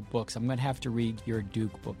of all the books, I'm going to have to read your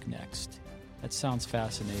Duke book next. That sounds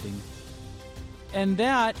fascinating. And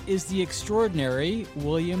that is the extraordinary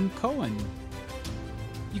William Cohen.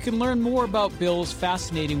 You can learn more about Bill's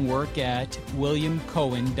fascinating work at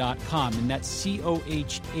williamcohen.com, and that's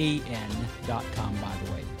COHAN.com, by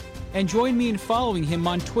the way. And join me in following him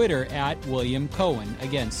on Twitter at William Cohen,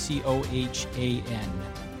 again, COHAN.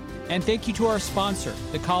 And thank you to our sponsor,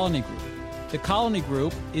 The Colony Group. The Colony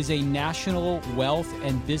Group is a national wealth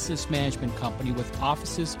and business management company with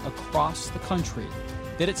offices across the country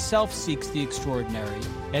that itself seeks the extraordinary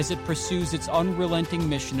as it pursues its unrelenting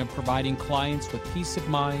mission of providing clients with peace of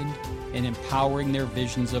mind and empowering their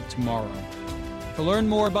visions of tomorrow. To learn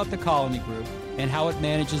more about the Colony Group and how it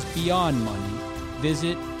manages beyond money,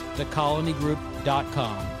 visit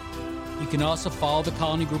thecolonygroup.com. You can also follow the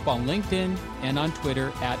Colony Group on LinkedIn and on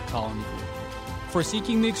Twitter at Colony Group. For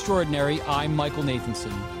Seeking the Extraordinary, I'm Michael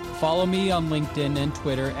Nathanson. Follow me on LinkedIn and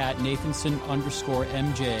Twitter at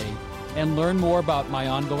Nathanson_MJ. And learn more about my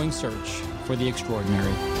ongoing search for the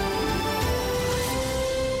extraordinary.